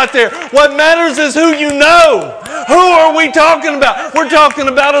you got there. What matters is who you know. Who are we talking about? We're talking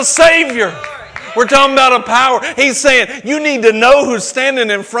about a Savior. We're talking about a power. He's saying you need to know who's standing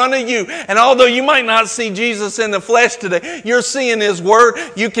in front of you. And although you might not see Jesus in the flesh today, you're seeing His Word.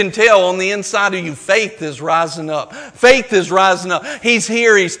 You can tell on the inside of you, faith is rising up. Faith is rising up. He's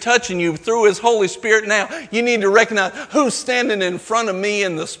here. He's touching you through His Holy Spirit now. You need to recognize who's standing in front of me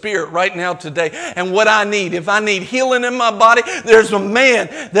in the Spirit right now today. And what I need. If I need healing in my body, there's a man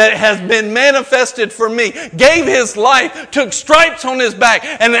that has been manifested for me. Gave his life. Took stripes on his back.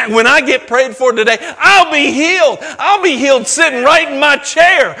 And when I get prayed for today, I'll be healed. I'll be healed sitting right in my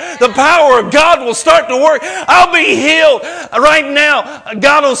chair. The power of God will start to work. I'll be healed right now.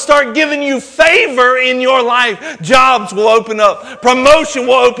 God will start giving you favor in your life. Jobs will open up. Promotion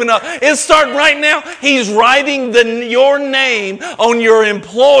will open up. It's starting right now. He's writing your name on your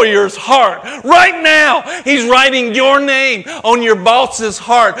employer's heart. Right now, He's writing your name on your boss's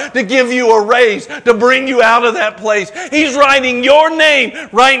heart to give you a raise, to bring you out of that place. He's writing your name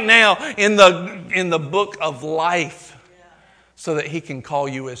right now in the book of life so that He can call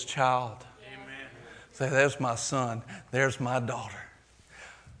you His child. Amen. Say, there's my son. There's my daughter.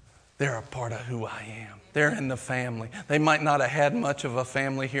 They're a part of who I am. They're in the family. They might not have had much of a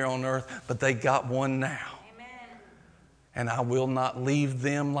family here on earth, but they got one now. Amen. And I will not leave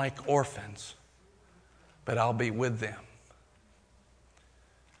them like orphans, but I'll be with them.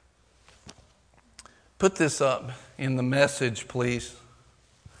 Put this up in the Message, please.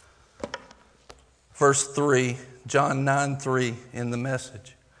 Verse 3, John 9:3 in the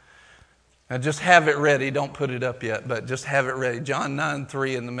Message. Now just have it ready. Don't put it up yet, but just have it ready. John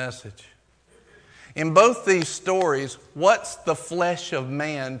 9:3 in the Message. In both these stories, what's the flesh of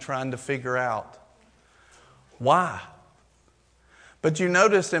man trying to figure out? Why? But you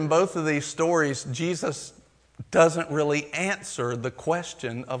notice in both of these stories, Jesus doesn't really answer the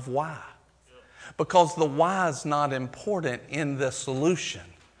question of why. Because the why is not important in the solution.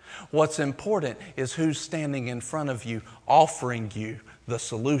 What's important is who's standing in front of you, offering you the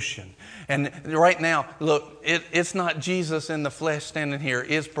solution. And right now, look, it's not Jesus in the flesh standing here.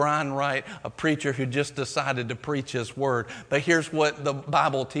 It's Brian Wright, a preacher who just decided to preach His Word. But here's what the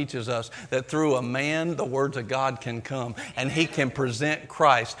Bible teaches us, that through a man, the words of God can come. And he can present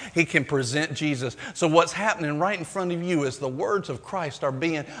Christ. He can present Jesus. So what's happening right in front of you is the words of Christ are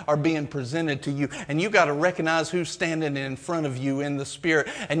being presented to you. And you got to recognize who's standing in front of you in the Spirit.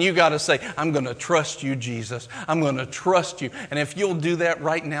 And you got to say, I'm going to trust you, Jesus. I'm going to trust you. And if you'll do that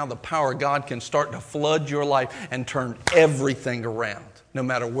right now, the power of God can start to flood your life and turn everything around. No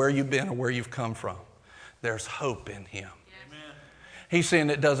matter where you've been or where you've come from, there's hope in Him. Amen. He's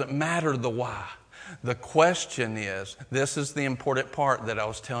saying it doesn't matter the why. The question is, this is the important part that I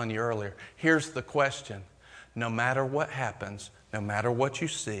was telling you earlier. Here's the question. No matter what happens, no matter what you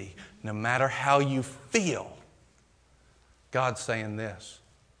see, no matter how you feel, God's saying this.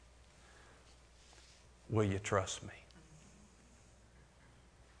 Will you trust me?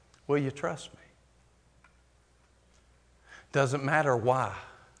 Will you trust me? Doesn't matter why.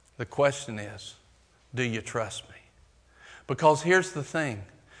 The question is, do you trust me? Because here's the thing.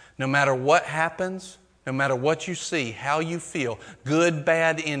 No matter what happens, no matter what you see, how you feel, good,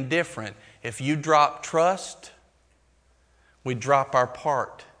 bad, indifferent, if you drop trust, we drop our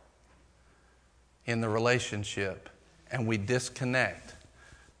part in the relationship and we disconnect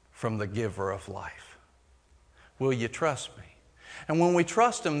from the giver of life. Will you trust me? And when we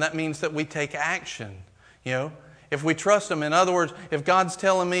trust Him, that means that we take action. You know, if we trust Him, in other words, if God's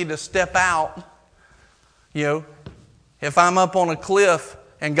telling me to step out, you know, if I'm up on a cliff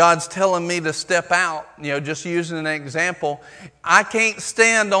and God's telling me to step out, just using an example, I can't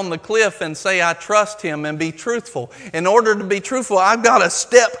stand on the cliff and say I trust Him and be truthful. In order to be truthful, I've got to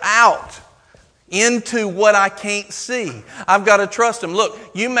step out into what I can't see. I've got to trust Him. Look,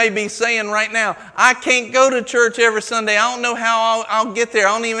 you may be saying right now, I can't go to church every Sunday. I don't know how I'll get there.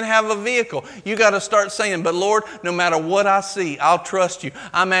 I don't even have a vehicle. You got to start saying, but Lord, no matter what I see, I'll trust You.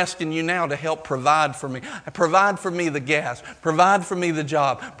 I'm asking You now to help provide for me. Provide for me the gas. Provide for me the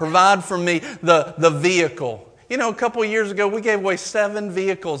job. Provide for me the vehicle. A couple of years ago, we gave away 7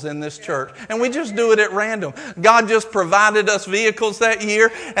 vehicles in this church. And we just do it at random. God just provided us vehicles that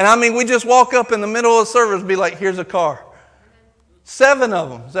year. And we just walk up in the middle of the service and be like, here's a car. 7 of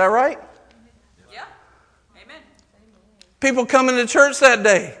them. Is that right? Yeah. Amen. People coming to church that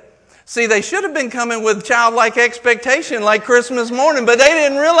day. See, they should have been coming with childlike expectation like Christmas morning, but they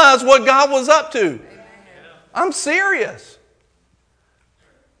didn't realize what God was up to. I'm serious.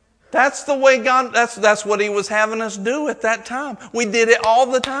 That's the way God, that's what He was having us do at that time. We did it all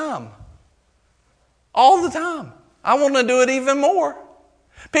the time. All the time. I want to do it even more.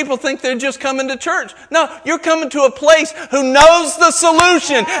 People think they're just coming to church. No, you're coming to a place who knows the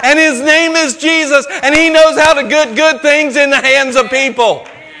solution, and His name is Jesus, and He knows how to get good things in the hands of people.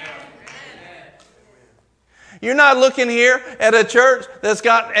 You're not looking here at a church that's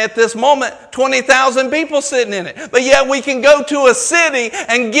got, at this moment, 20,000 people sitting in it. But yet we can go to a city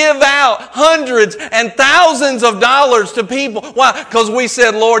and give out hundreds and thousands of dollars to people. Why? Because we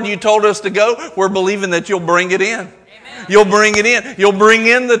said, Lord, You told us to go. We're believing that You'll bring it in. You'll bring it in. You'll bring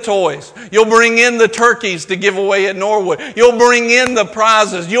in the toys. You'll bring in the turkeys to give away at Norwood. You'll bring in the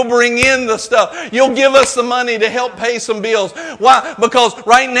prizes. You'll bring in the stuff. You'll give us the money to help pay some bills. Why? Because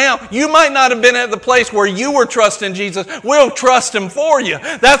right now, you might not have been at the place where you were trusting Jesus. We'll trust Him for you.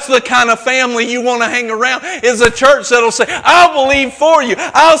 That's the kind of family you want to hang around, is a church that'll say, I'll believe for you.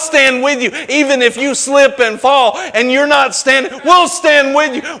 I'll stand with you. Even if you slip and fall and you're not standing, we'll stand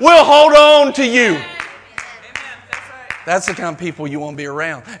with you. We'll hold on to you. That's the kind of people you want to be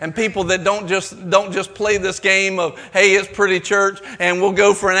around. And people that don't just play this game of, hey, it's pretty church and we'll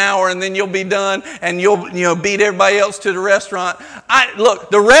go for an hour and then you'll be done and you'll beat everybody else to the restaurant.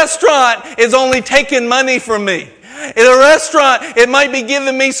 Look, the restaurant is only taking money from me. In a restaurant, it might be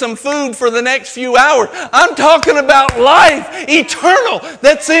giving me some food for the next few hours. I'm talking about life eternal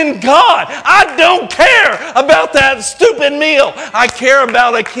that's in God. I don't care about that stupid meal. I care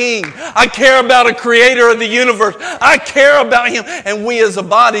about a king. I care about a creator of the universe. I care about Him. And we as a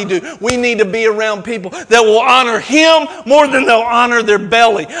body do. We need to be around people that will honor Him more than they'll honor their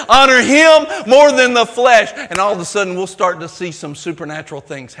belly. Honor Him more than the flesh. And all of a sudden, we'll start to see some supernatural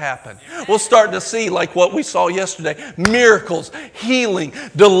things happen. We'll start to see, like what we saw yesterday, miracles, healing,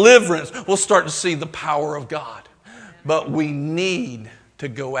 deliverance. We'll start to see the power of God. But we need to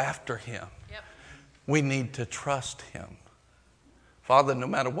go after Him. Yep. We need to trust Him. Father, no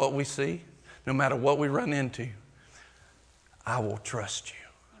matter what we see, no matter what we run into, I will trust You.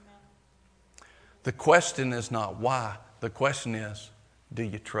 Amen. The question is not why. The question is, do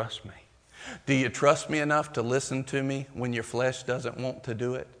you trust me? Do you trust me enough to listen to me when your flesh doesn't want to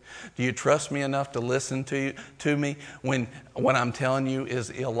do it? Do you trust me enough to listen to me when what I'm telling you is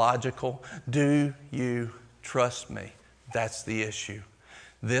illogical? Do you trust me? That's the issue.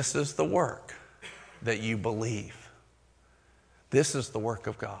 This is the work that you believe. This is the work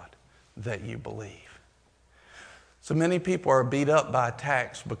of God that you believe. So many people are beat up by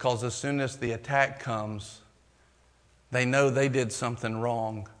attacks because as soon as the attack comes, they know they did something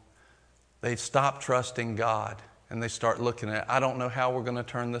wrong. They stop trusting God. And they start looking at, I don't know how we're going to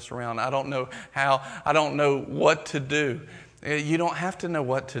turn this around. I don't know what to do. You don't have to know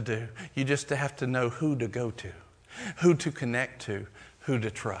what to do. You just have to know who to go to, who to connect to, who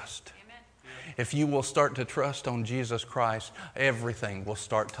to trust. Amen. If you will start to trust on Jesus Christ, everything will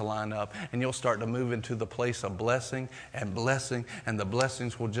start to line up. And you'll start to move into the place of blessing, and the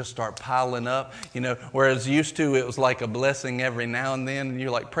blessings will just start piling up. Whereas used to, it was like a blessing every now and then. And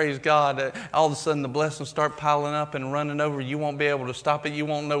you're like, praise God. All of a sudden, the blessings start piling up and running over. You won't be able to stop it. You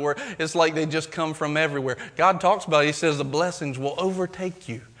won't know where. It's like they just come from everywhere. God talks about it. He says the blessings will overtake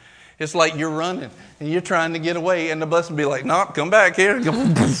you. It's like you're running and you're trying to get away, and the blessing will be like, no, come back here.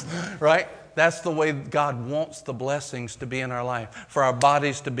 Right? That's the way God wants the blessings to be in our life. For our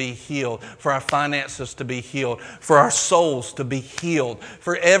bodies to be healed. For our finances to be healed. For our souls to be healed.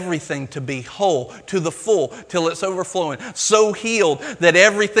 For everything to be whole to the full till it's overflowing. So healed that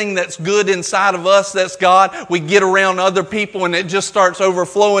everything that's good inside of us, that's God, we get around other people and it just starts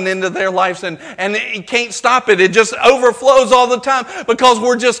overflowing into their lives. And you can't stop it. It just overflows all the time because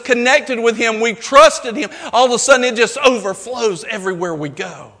we're just connected with Him. We trusted Him. All of a sudden it just overflows everywhere we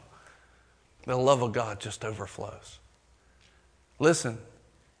go. The love of God just overflows. Listen,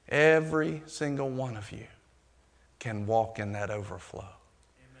 every single one of you can walk in that overflow.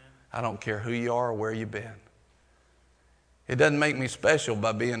 Amen. I don't care who you are or where you've been. It doesn't make me special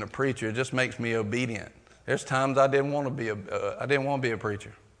by being a preacher. It just makes me obedient. There's times I didn't want to be a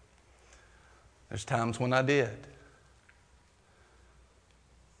preacher. There's times when I did.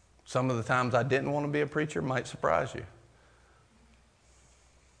 Some of the times I didn't want to be a preacher might surprise you.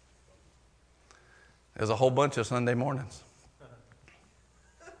 There's a whole bunch of Sunday mornings.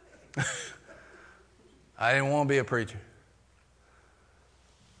 I didn't want to be a preacher.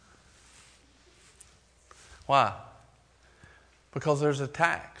 Why? Because there's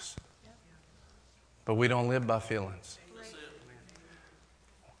attacks. But we don't live by feelings.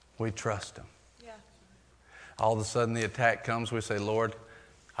 We trust Him. All of a sudden the attack comes, we say, Lord,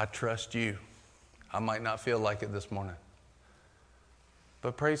 I trust You. I might not feel like it this morning.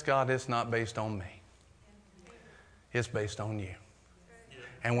 But praise God, it's not based on me. It's based on You.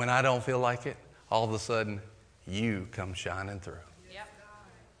 And when I don't feel like it, all of a sudden, You come shining through. Yep.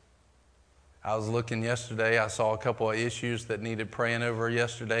 I was looking yesterday. I saw a couple of issues that needed praying over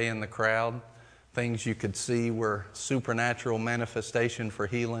yesterday in the crowd. Things you could see where supernatural manifestation for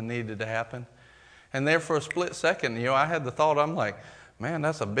healing needed to happen. And there for a split second, I had the thought, I'm like, man,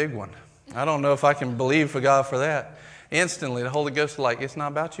 that's a big one. I don't know if I can believe for God for that. Instantly, the Holy Ghost is like, it's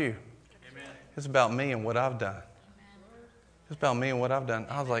not about you. Amen. It's about me and what I've done. It's about me and what I've done.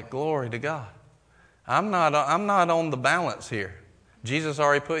 I was like, glory to God. I'm not on the balance here. Jesus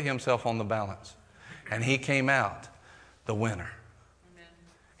already put Himself on the balance. And He came out the winner. Amen.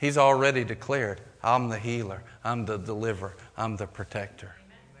 He's already declared, I'm the healer, I'm the deliverer, I'm the protector.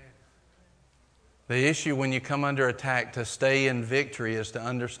 Amen. The issue when you come under attack to stay in victory is to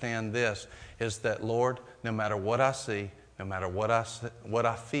understand this, is that, Lord, no matter what I see, no matter what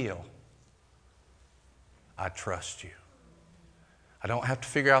I feel, I trust You. I don't have to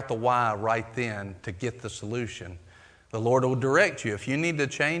figure out the why right then to get the solution. The Lord will direct you. If you need to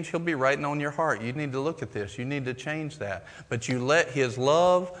change, He'll be writing on your heart. You need to look at this. You need to change that. But you let His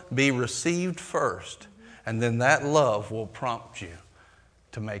love be received first, and then that love will prompt you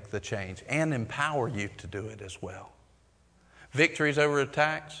to make the change and empower you to do it as well. Victories over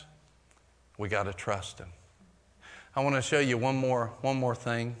attacks, we got to trust Him. I want to show you one more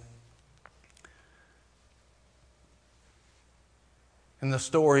thing. In the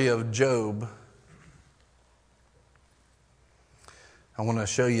story of Job, I want to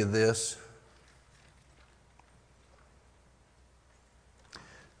show you this.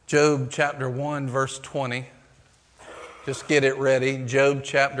 Job chapter 1, verse 20. Just get it ready. Job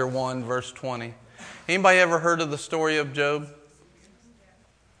chapter 1, verse 20. Anybody ever heard of the story of Job?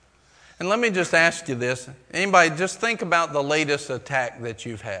 And let me just ask you this. Anybody, just think about the latest attack that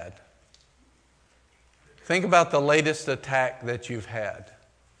you've had. Think about the latest attack that you've had.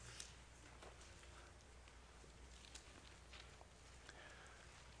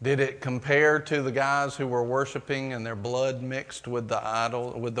 Did it compare to the guys who were worshiping and their blood mixed with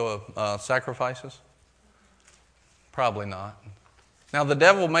the sacrifices? Probably not. Now the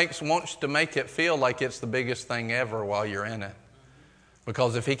devil wants to make it feel like it's the biggest thing ever while you're in it.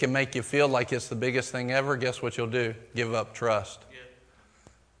 Because if he can make you feel like it's the biggest thing ever, guess what you'll do? Give up trust. Yeah.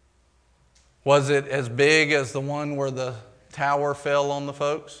 Was it as big as the one where the tower fell on the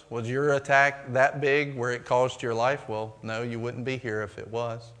folks? Was your attack that big where it cost your life? Well, no, you wouldn't be here if it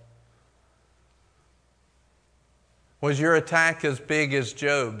was. Was your attack as big as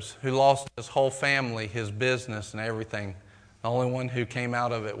Job's, who lost his whole family, his business, and everything? The only one who came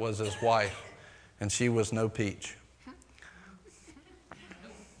out of it was his wife, and she was no peach.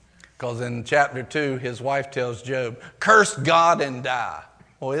 Because in chapter 2, his wife tells Job, curse God and die.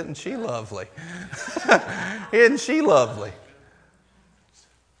 Well, isn't she lovely? Isn't she lovely?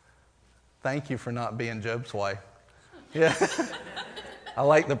 Thank you for not being Job's wife. Yeah. I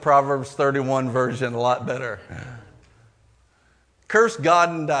like the Proverbs 31 version a lot better. Curse God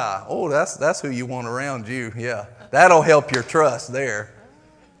and die. Oh, that's who you want around you. Yeah. That'll help your trust there.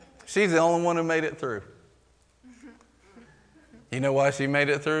 She's the only one who made it through. You know why she made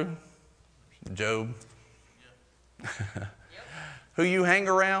it through? Job. Who you hang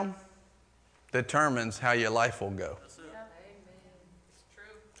around determines how your life will go. It's true.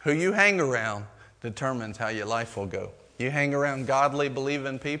 Who you hang around determines how your life will go. You hang around godly,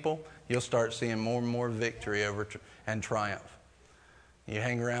 believing people, you'll start seeing more and more victory and triumph. You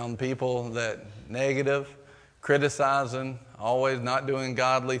hang around people that negative, criticizing, always not doing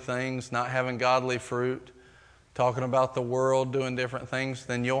godly things, not having godly fruit, talking about the world, doing different things,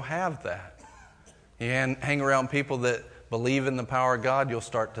 then you'll have that. You hang around people that believe in the power of God, you'll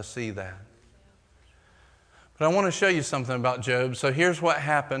start to see that. But I want to show you something about Job. So here's what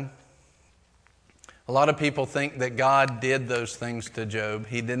happened. A lot of people think that God did those things to Job.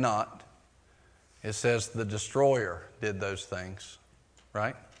 He did not. It says the destroyer did those things,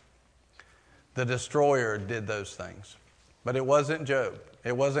 right? The destroyer did those things. But it wasn't Job.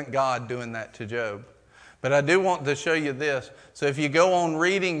 It wasn't God doing that to Job. But I do want to show you this. So if you go on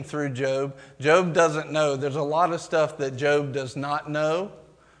reading through Job, Job doesn't know. There's a lot of stuff that Job does not know,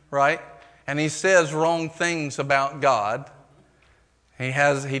 right? And he says wrong things about God.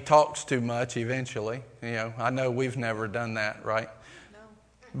 He talks too much eventually. You know, I know we've never done that, right? No.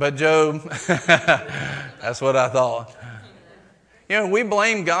 But Job, that's what I thought. You know, we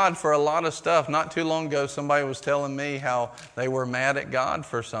blame God for a lot of stuff. Not too long ago, somebody was telling me how they were mad at God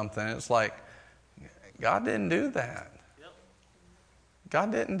for something. It's like, God didn't do that.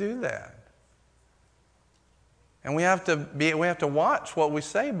 God didn't do that. And we have to watch what we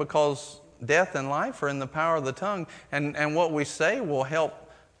say, because death and life are in the power of the tongue, and what we say will help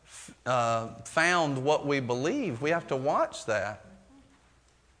found what we believe. We have to watch that.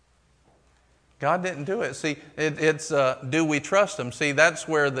 God didn't do it. See, it's do we trust Him? See, that's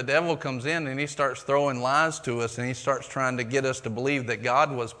where the devil comes in, and he starts throwing lies to us, and he starts trying to get us to believe that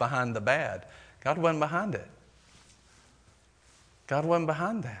God was behind the bad. God wasn't behind it. God wasn't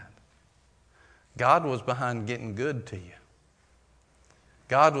behind that. God was behind getting good to you.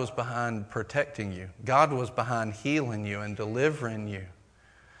 God was behind protecting you. God was behind healing you and delivering you.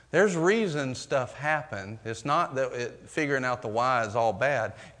 There's reasons stuff happened. It's not that figuring out the why is all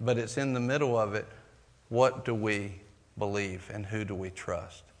bad, but it's in the middle of it. What do we believe and who do we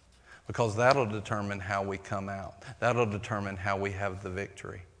trust? Because that'll determine how we come out. That'll determine how we have the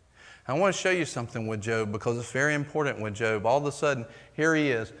victory. I want to show you something with Job, because it's very important with Job. All of a sudden, here he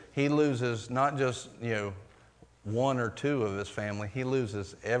is. He loses not just, one or two of his family. He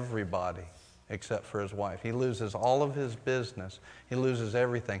loses everybody except for his wife. He loses all of his business. He loses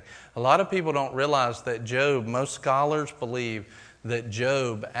everything. A lot of people don't realize that Job, most scholars believe that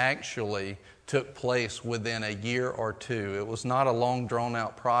Job actually took place within a year or two. It was not a long,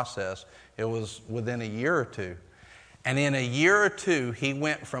 drawn-out process. It was within a year or two. And in a year or two, he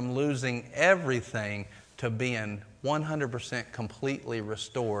went from losing everything to being 100% completely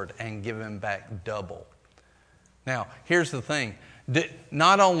restored and given back double. Now, here's the thing.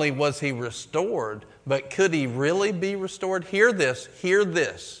 Not only was he restored, but could he really be restored? Hear this, hear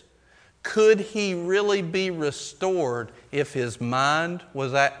this. Could he really be restored if his mind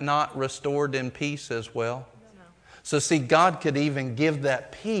was not restored in peace as well? No. So see, God could even give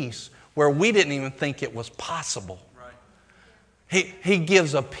that peace where we didn't even think it was possible. He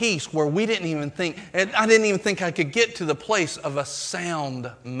gives a peace where we didn't even think, and I didn't even think I could get to the place of a sound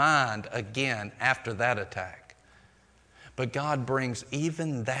mind again after that attack. But God brings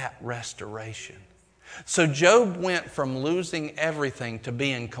even that restoration. So Job went from losing everything to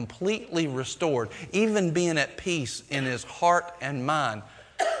being completely restored, even being at peace in his heart and mind.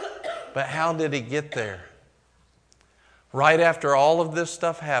 But how did he get there? Right after all of this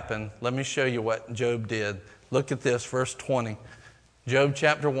stuff happened, let me show you what Job did. Look at this, verse 20. Job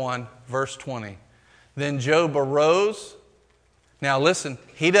chapter 1, verse 20. Then Job arose. Now listen,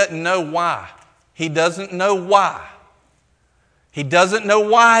 he doesn't know why. He doesn't know why. He doesn't know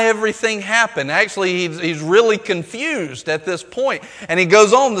why everything happened. Actually, he's really confused at this point. And he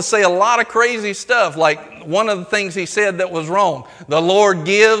goes on to say a lot of crazy stuff. Like one of the things he said that was wrong. The Lord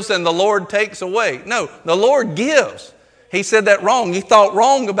gives and the Lord takes away. No, the Lord gives. He said that wrong. He thought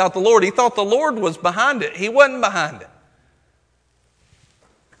wrong about the Lord. He thought the Lord was behind it. He wasn't behind it.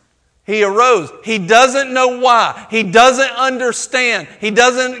 He arose. He doesn't know why. He doesn't understand. He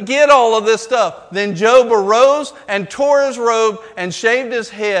doesn't get all of this stuff. Then Job arose and tore his robe and shaved his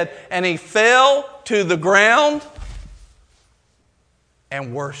head, and he fell to the ground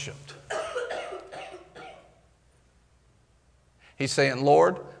and worshiped. He's saying,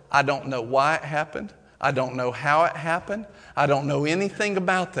 Lord, I don't know why it happened. I don't know how it happened. I don't know anything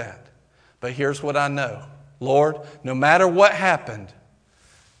about that. But here's what I know. Lord, no matter what happened,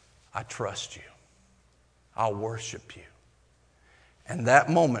 I trust you. I'll worship you. And that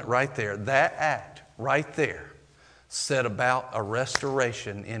moment right there, that act right there, set about a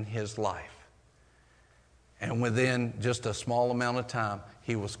restoration in his life. And within just a small amount of time,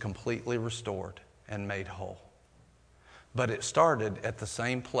 he was completely restored and made whole. But it started at the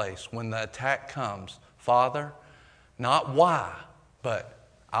same place. When the attack comes, Father, not why, but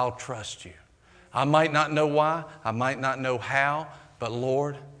I'll trust you. I might not know why, I might not know how, but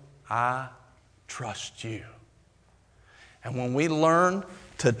Lord, I trust you. And when we learn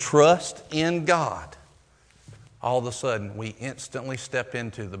to trust in God, all of a sudden we instantly step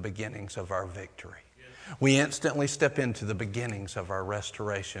into the beginnings of our victory. We instantly step into the beginnings of our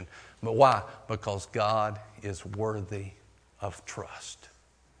restoration. But why? Because God is worthy of trust.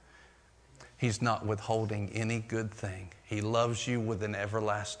 He's not withholding any good thing. He loves you with an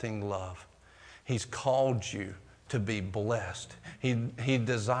everlasting love. He's called you to be blessed. He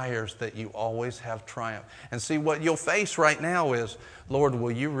desires that you always have triumph. And see, what you'll face right now is, Lord,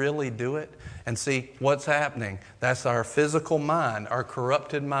 will you really do it? And see, what's happening? That's our physical mind, our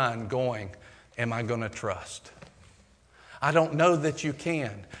corrupted mind going, am I going to trust? I don't know that you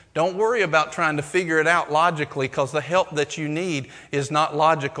can. Don't worry about trying to figure it out logically, because the help that you need is not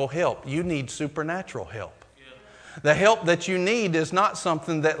logical help. You need supernatural help. The help that you need is not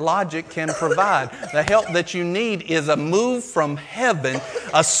something that logic can provide. The help that you need is a move from heaven,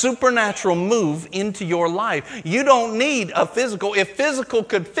 a supernatural move into your life. You don't need a physical. If physical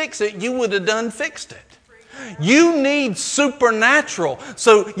could fix it, you would have done fixed it. You need supernatural.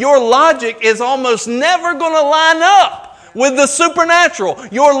 So your logic is almost never going to line up with the supernatural.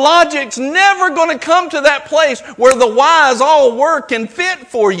 Your logic's never going to come to that place where the whys all work and fit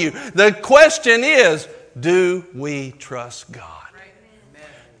for you. The question is, do we trust God?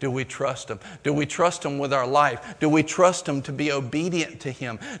 Do we trust Him? Do we trust Him with our life? Do we trust Him to be obedient to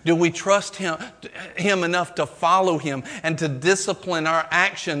Him? Do we trust Him enough to follow Him and to discipline our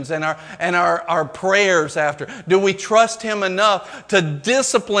actions and our prayers after? Do we trust Him enough to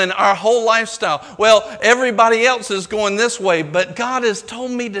discipline our whole lifestyle? Well, everybody else is going this way, but God has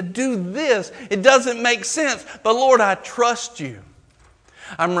told me to do this. It doesn't make sense, but Lord, I trust you.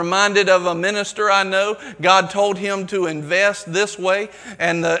 I'm reminded of a minister I know. God told him to invest this way,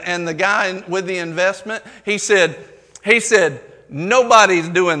 and the guy with the investment, he said, nobody's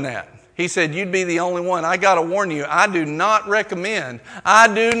doing that. He said, you'd be the only one. I got to warn you, I do not recommend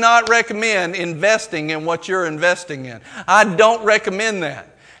investing in what you're investing in. I don't recommend that.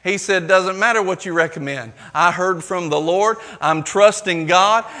 He said, doesn't matter what you recommend. I heard from the Lord. I'm trusting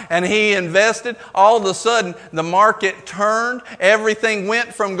God. And he invested. All of a sudden, the market turned. Everything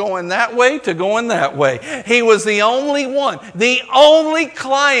went from going that way to going that way. He was the only one, the only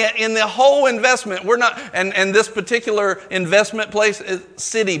client in the whole investment. We're not, and this particular investment place is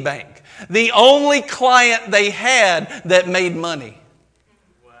Citibank. The only client they had that made money.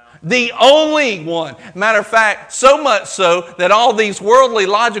 The only one. Matter of fact, so much so that all these worldly,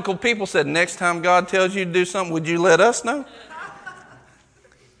 logical people said, next time God tells you to do something, would you let us know?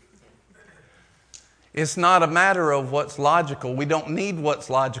 It's not a matter of what's logical. We don't need what's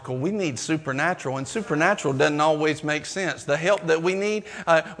logical. We need supernatural, and supernatural doesn't always make sense. The help that we need,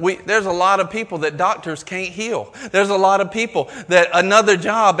 there's a lot of people that doctors can't heal. There's a lot of people that another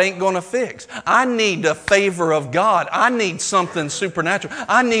job ain't going to fix. I need the favor of God. I need something supernatural.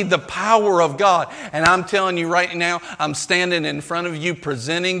 I need the power of God. And I'm telling you right now, I'm standing in front of you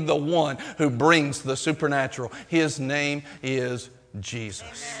presenting the one who brings the supernatural. His name is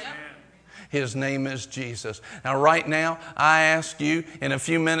Jesus. Amen. His name is Jesus. Now, right now, I ask you, in a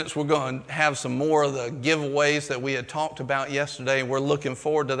few minutes, we're going to have some more of the giveaways that we had talked about yesterday. We're looking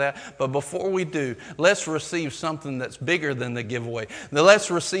forward to that. But before we do, let's receive something that's bigger than the giveaway. Now, let's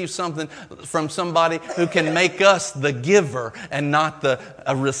receive something from somebody who can make us the giver and not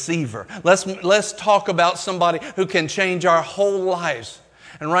a receiver. Let's talk about somebody who can change our whole lives.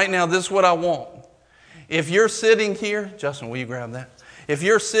 And right now, this is what I want. If you're sitting here, Justin, will you grab that? If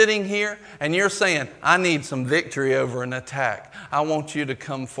you're sitting here and you're saying, I need some victory over an attack, I want you to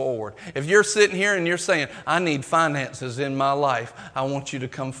come forward. If you're sitting here and you're saying, I need finances in my life, I want you to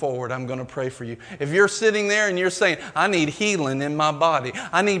come forward. I'm going to pray for you. If you're sitting there and you're saying, I need healing in my body,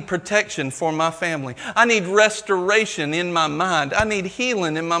 I need protection for my family, I need restoration in my mind, I need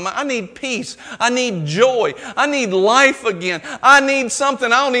healing in my mind, I need peace, I need joy, I need life again, I need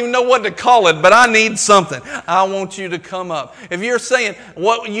something, I don't even know what to call it, but I need something. I want you to come up. If you're saying,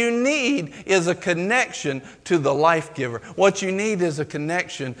 What you need is a connection to the life giver. What you need is a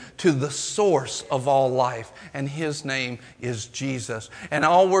connection to the source of all life. And His name is Jesus. And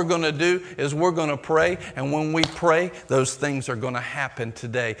all we're going to do is we're going to pray. And when we pray, those things are going to happen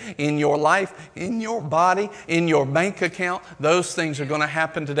today. In your life, in your body, in your bank account, those things are going to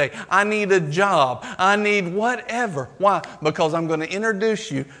happen today. I need a job. I need whatever. Why? Because I'm going to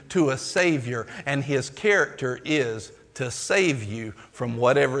introduce you to a Savior. And His character is to save you from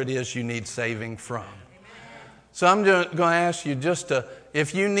whatever it is you need saving from. So I'm going to ask you just to,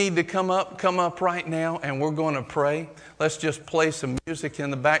 if you need to come up right now, and we're going to pray. Let's just play some music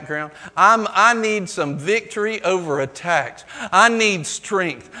in the background. I need some victory over attacks. I need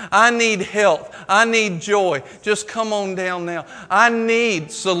strength. I need health. I need joy. Just come on down now. I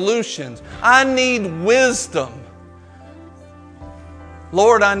need solutions. I need wisdom.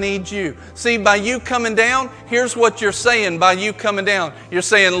 Lord, I need you. See, by you coming down, here's what you're saying by you coming down. You're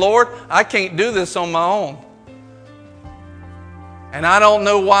saying, Lord, I can't do this on my own. And I don't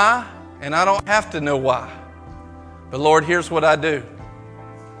know why, and I don't have to know why. But Lord, here's what I do.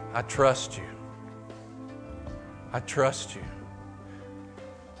 I trust you. I trust you.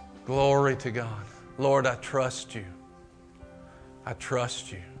 Glory to God. Lord, I trust you. I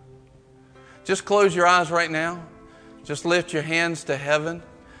trust you. Just close your eyes right now. Just lift your hands to heaven,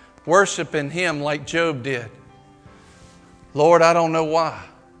 worshiping Him like Job did. Lord, I don't know why.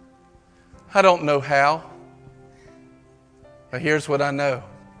 I don't know how. But here's what I know.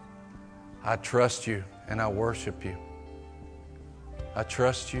 I trust you and I worship you. I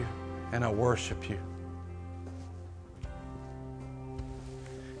trust you and I worship you.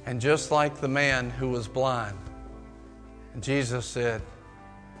 And just like the man who was blind, Jesus said,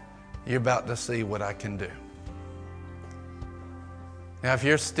 you're about to see what I can do. Now, if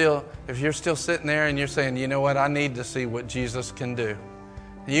you're still sitting there and you're saying, you know what, I need to see what Jesus can do,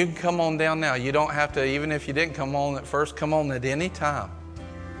 you can come on down now. You don't have to, even if you didn't come on at first, come on at any time.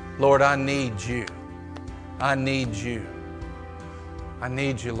 Lord, I need you. I need you. I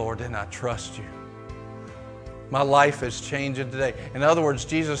need you, Lord, and I trust you. My life is changing today. In other words,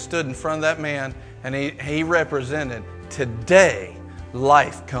 Jesus stood in front of that man and he represented, today,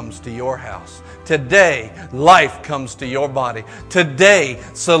 life comes to your house. Today, life comes to your body. Today,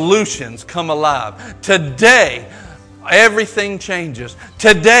 solutions come alive. Today, everything changes.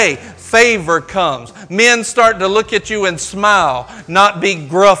 Today, favor comes. Men start to look at you and smile, not be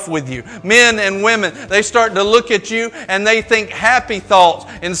gruff with you. Men and women, they start to look at you and they think happy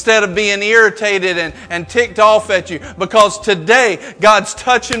thoughts instead of being irritated and ticked off at you. Because today, God's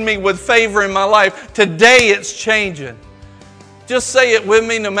touching me with favor in my life. Today, it's changing. Just say it with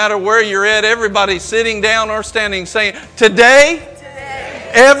me no matter where you're at. Everybody sitting down or standing saying, today,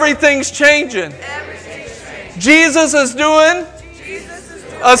 everything's changing. Jesus is doing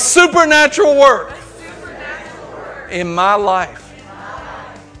a supernatural work in my life.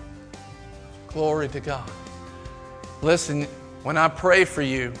 Glory to God. Listen, when I pray for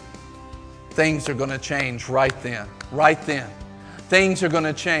you, things are going to change right then. Right then. Things are going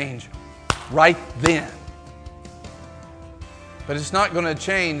to change right then. But it's not going to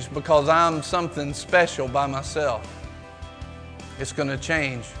change because I'm something special by myself. It's going to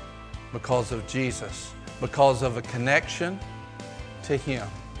change because of Jesus. Because of a connection to Him.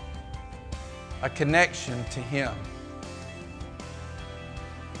 A connection to Him.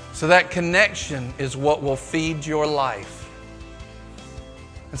 So that connection is what will feed your life.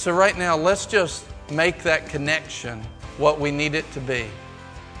 And so right now, let's just make that connection what we need it to be.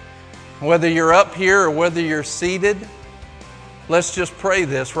 Whether you're up here or whether you're seated, let's just pray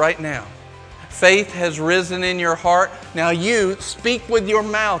this right now. Faith has risen in your heart. Now you speak with your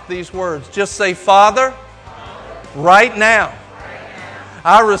mouth these words. Just say, Father, right now,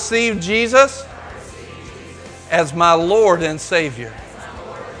 I receive Jesus as my Lord and Savior.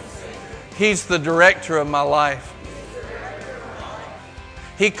 He's the director of my life.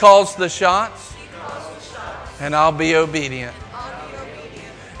 He calls the shots, and I'll be obedient.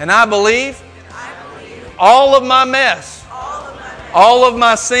 And I believe all of my mess, all of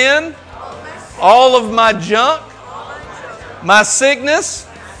my sin, all of my junk, my sickness,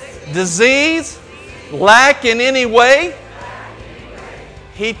 disease, lack in any way,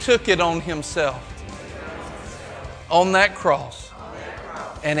 He took it on Himself on that cross,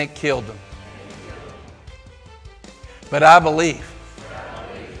 and it killed Him. But I believe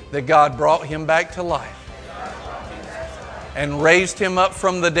that God brought Him back to life and raised Him up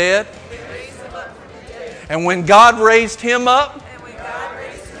from the dead. And when God raised Him up,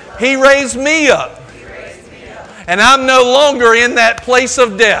 He raised me up. And I'm no longer in that place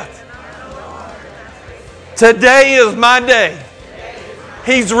of death. Today is my day.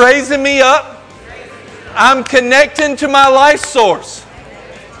 He's raising me up. I'm connecting to my life source.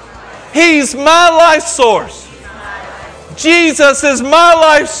 He's my life source. Jesus is my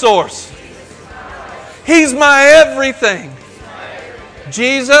life source. He's my everything.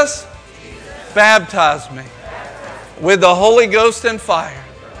 Jesus, baptize me with the Holy Ghost and fire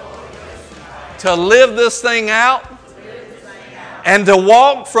to live this thing out and to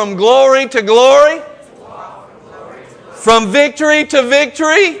walk from glory to glory, from victory to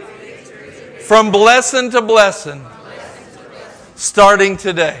victory, from blessing to blessing, starting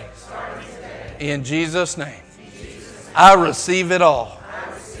today. In Jesus' name. I receive it all.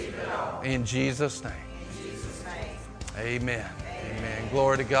 In Jesus' name. Amen. Amen.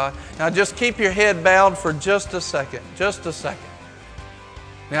 Glory to God. Now just keep your head bowed for just a second. Just a second.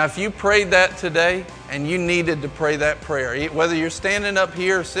 Now if you prayed that today and you needed to pray that prayer, whether you're standing up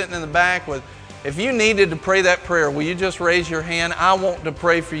here or sitting in the back, if you needed to pray that prayer, will you just raise your hand? I want to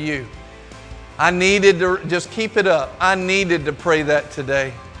pray for you. I needed to, just keep it up. I needed to pray that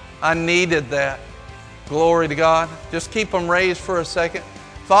today. I needed that. Glory to God. Just keep them raised for a second.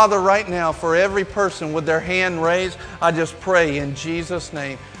 Father, right now, for every person with their hand raised, I just pray in Jesus'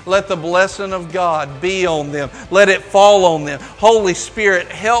 name. Let the blessing of God be on them. Let it fall on them. Holy Spirit,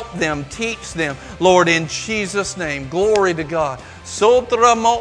 help them, teach them. Lord, in Jesus' name, glory to God.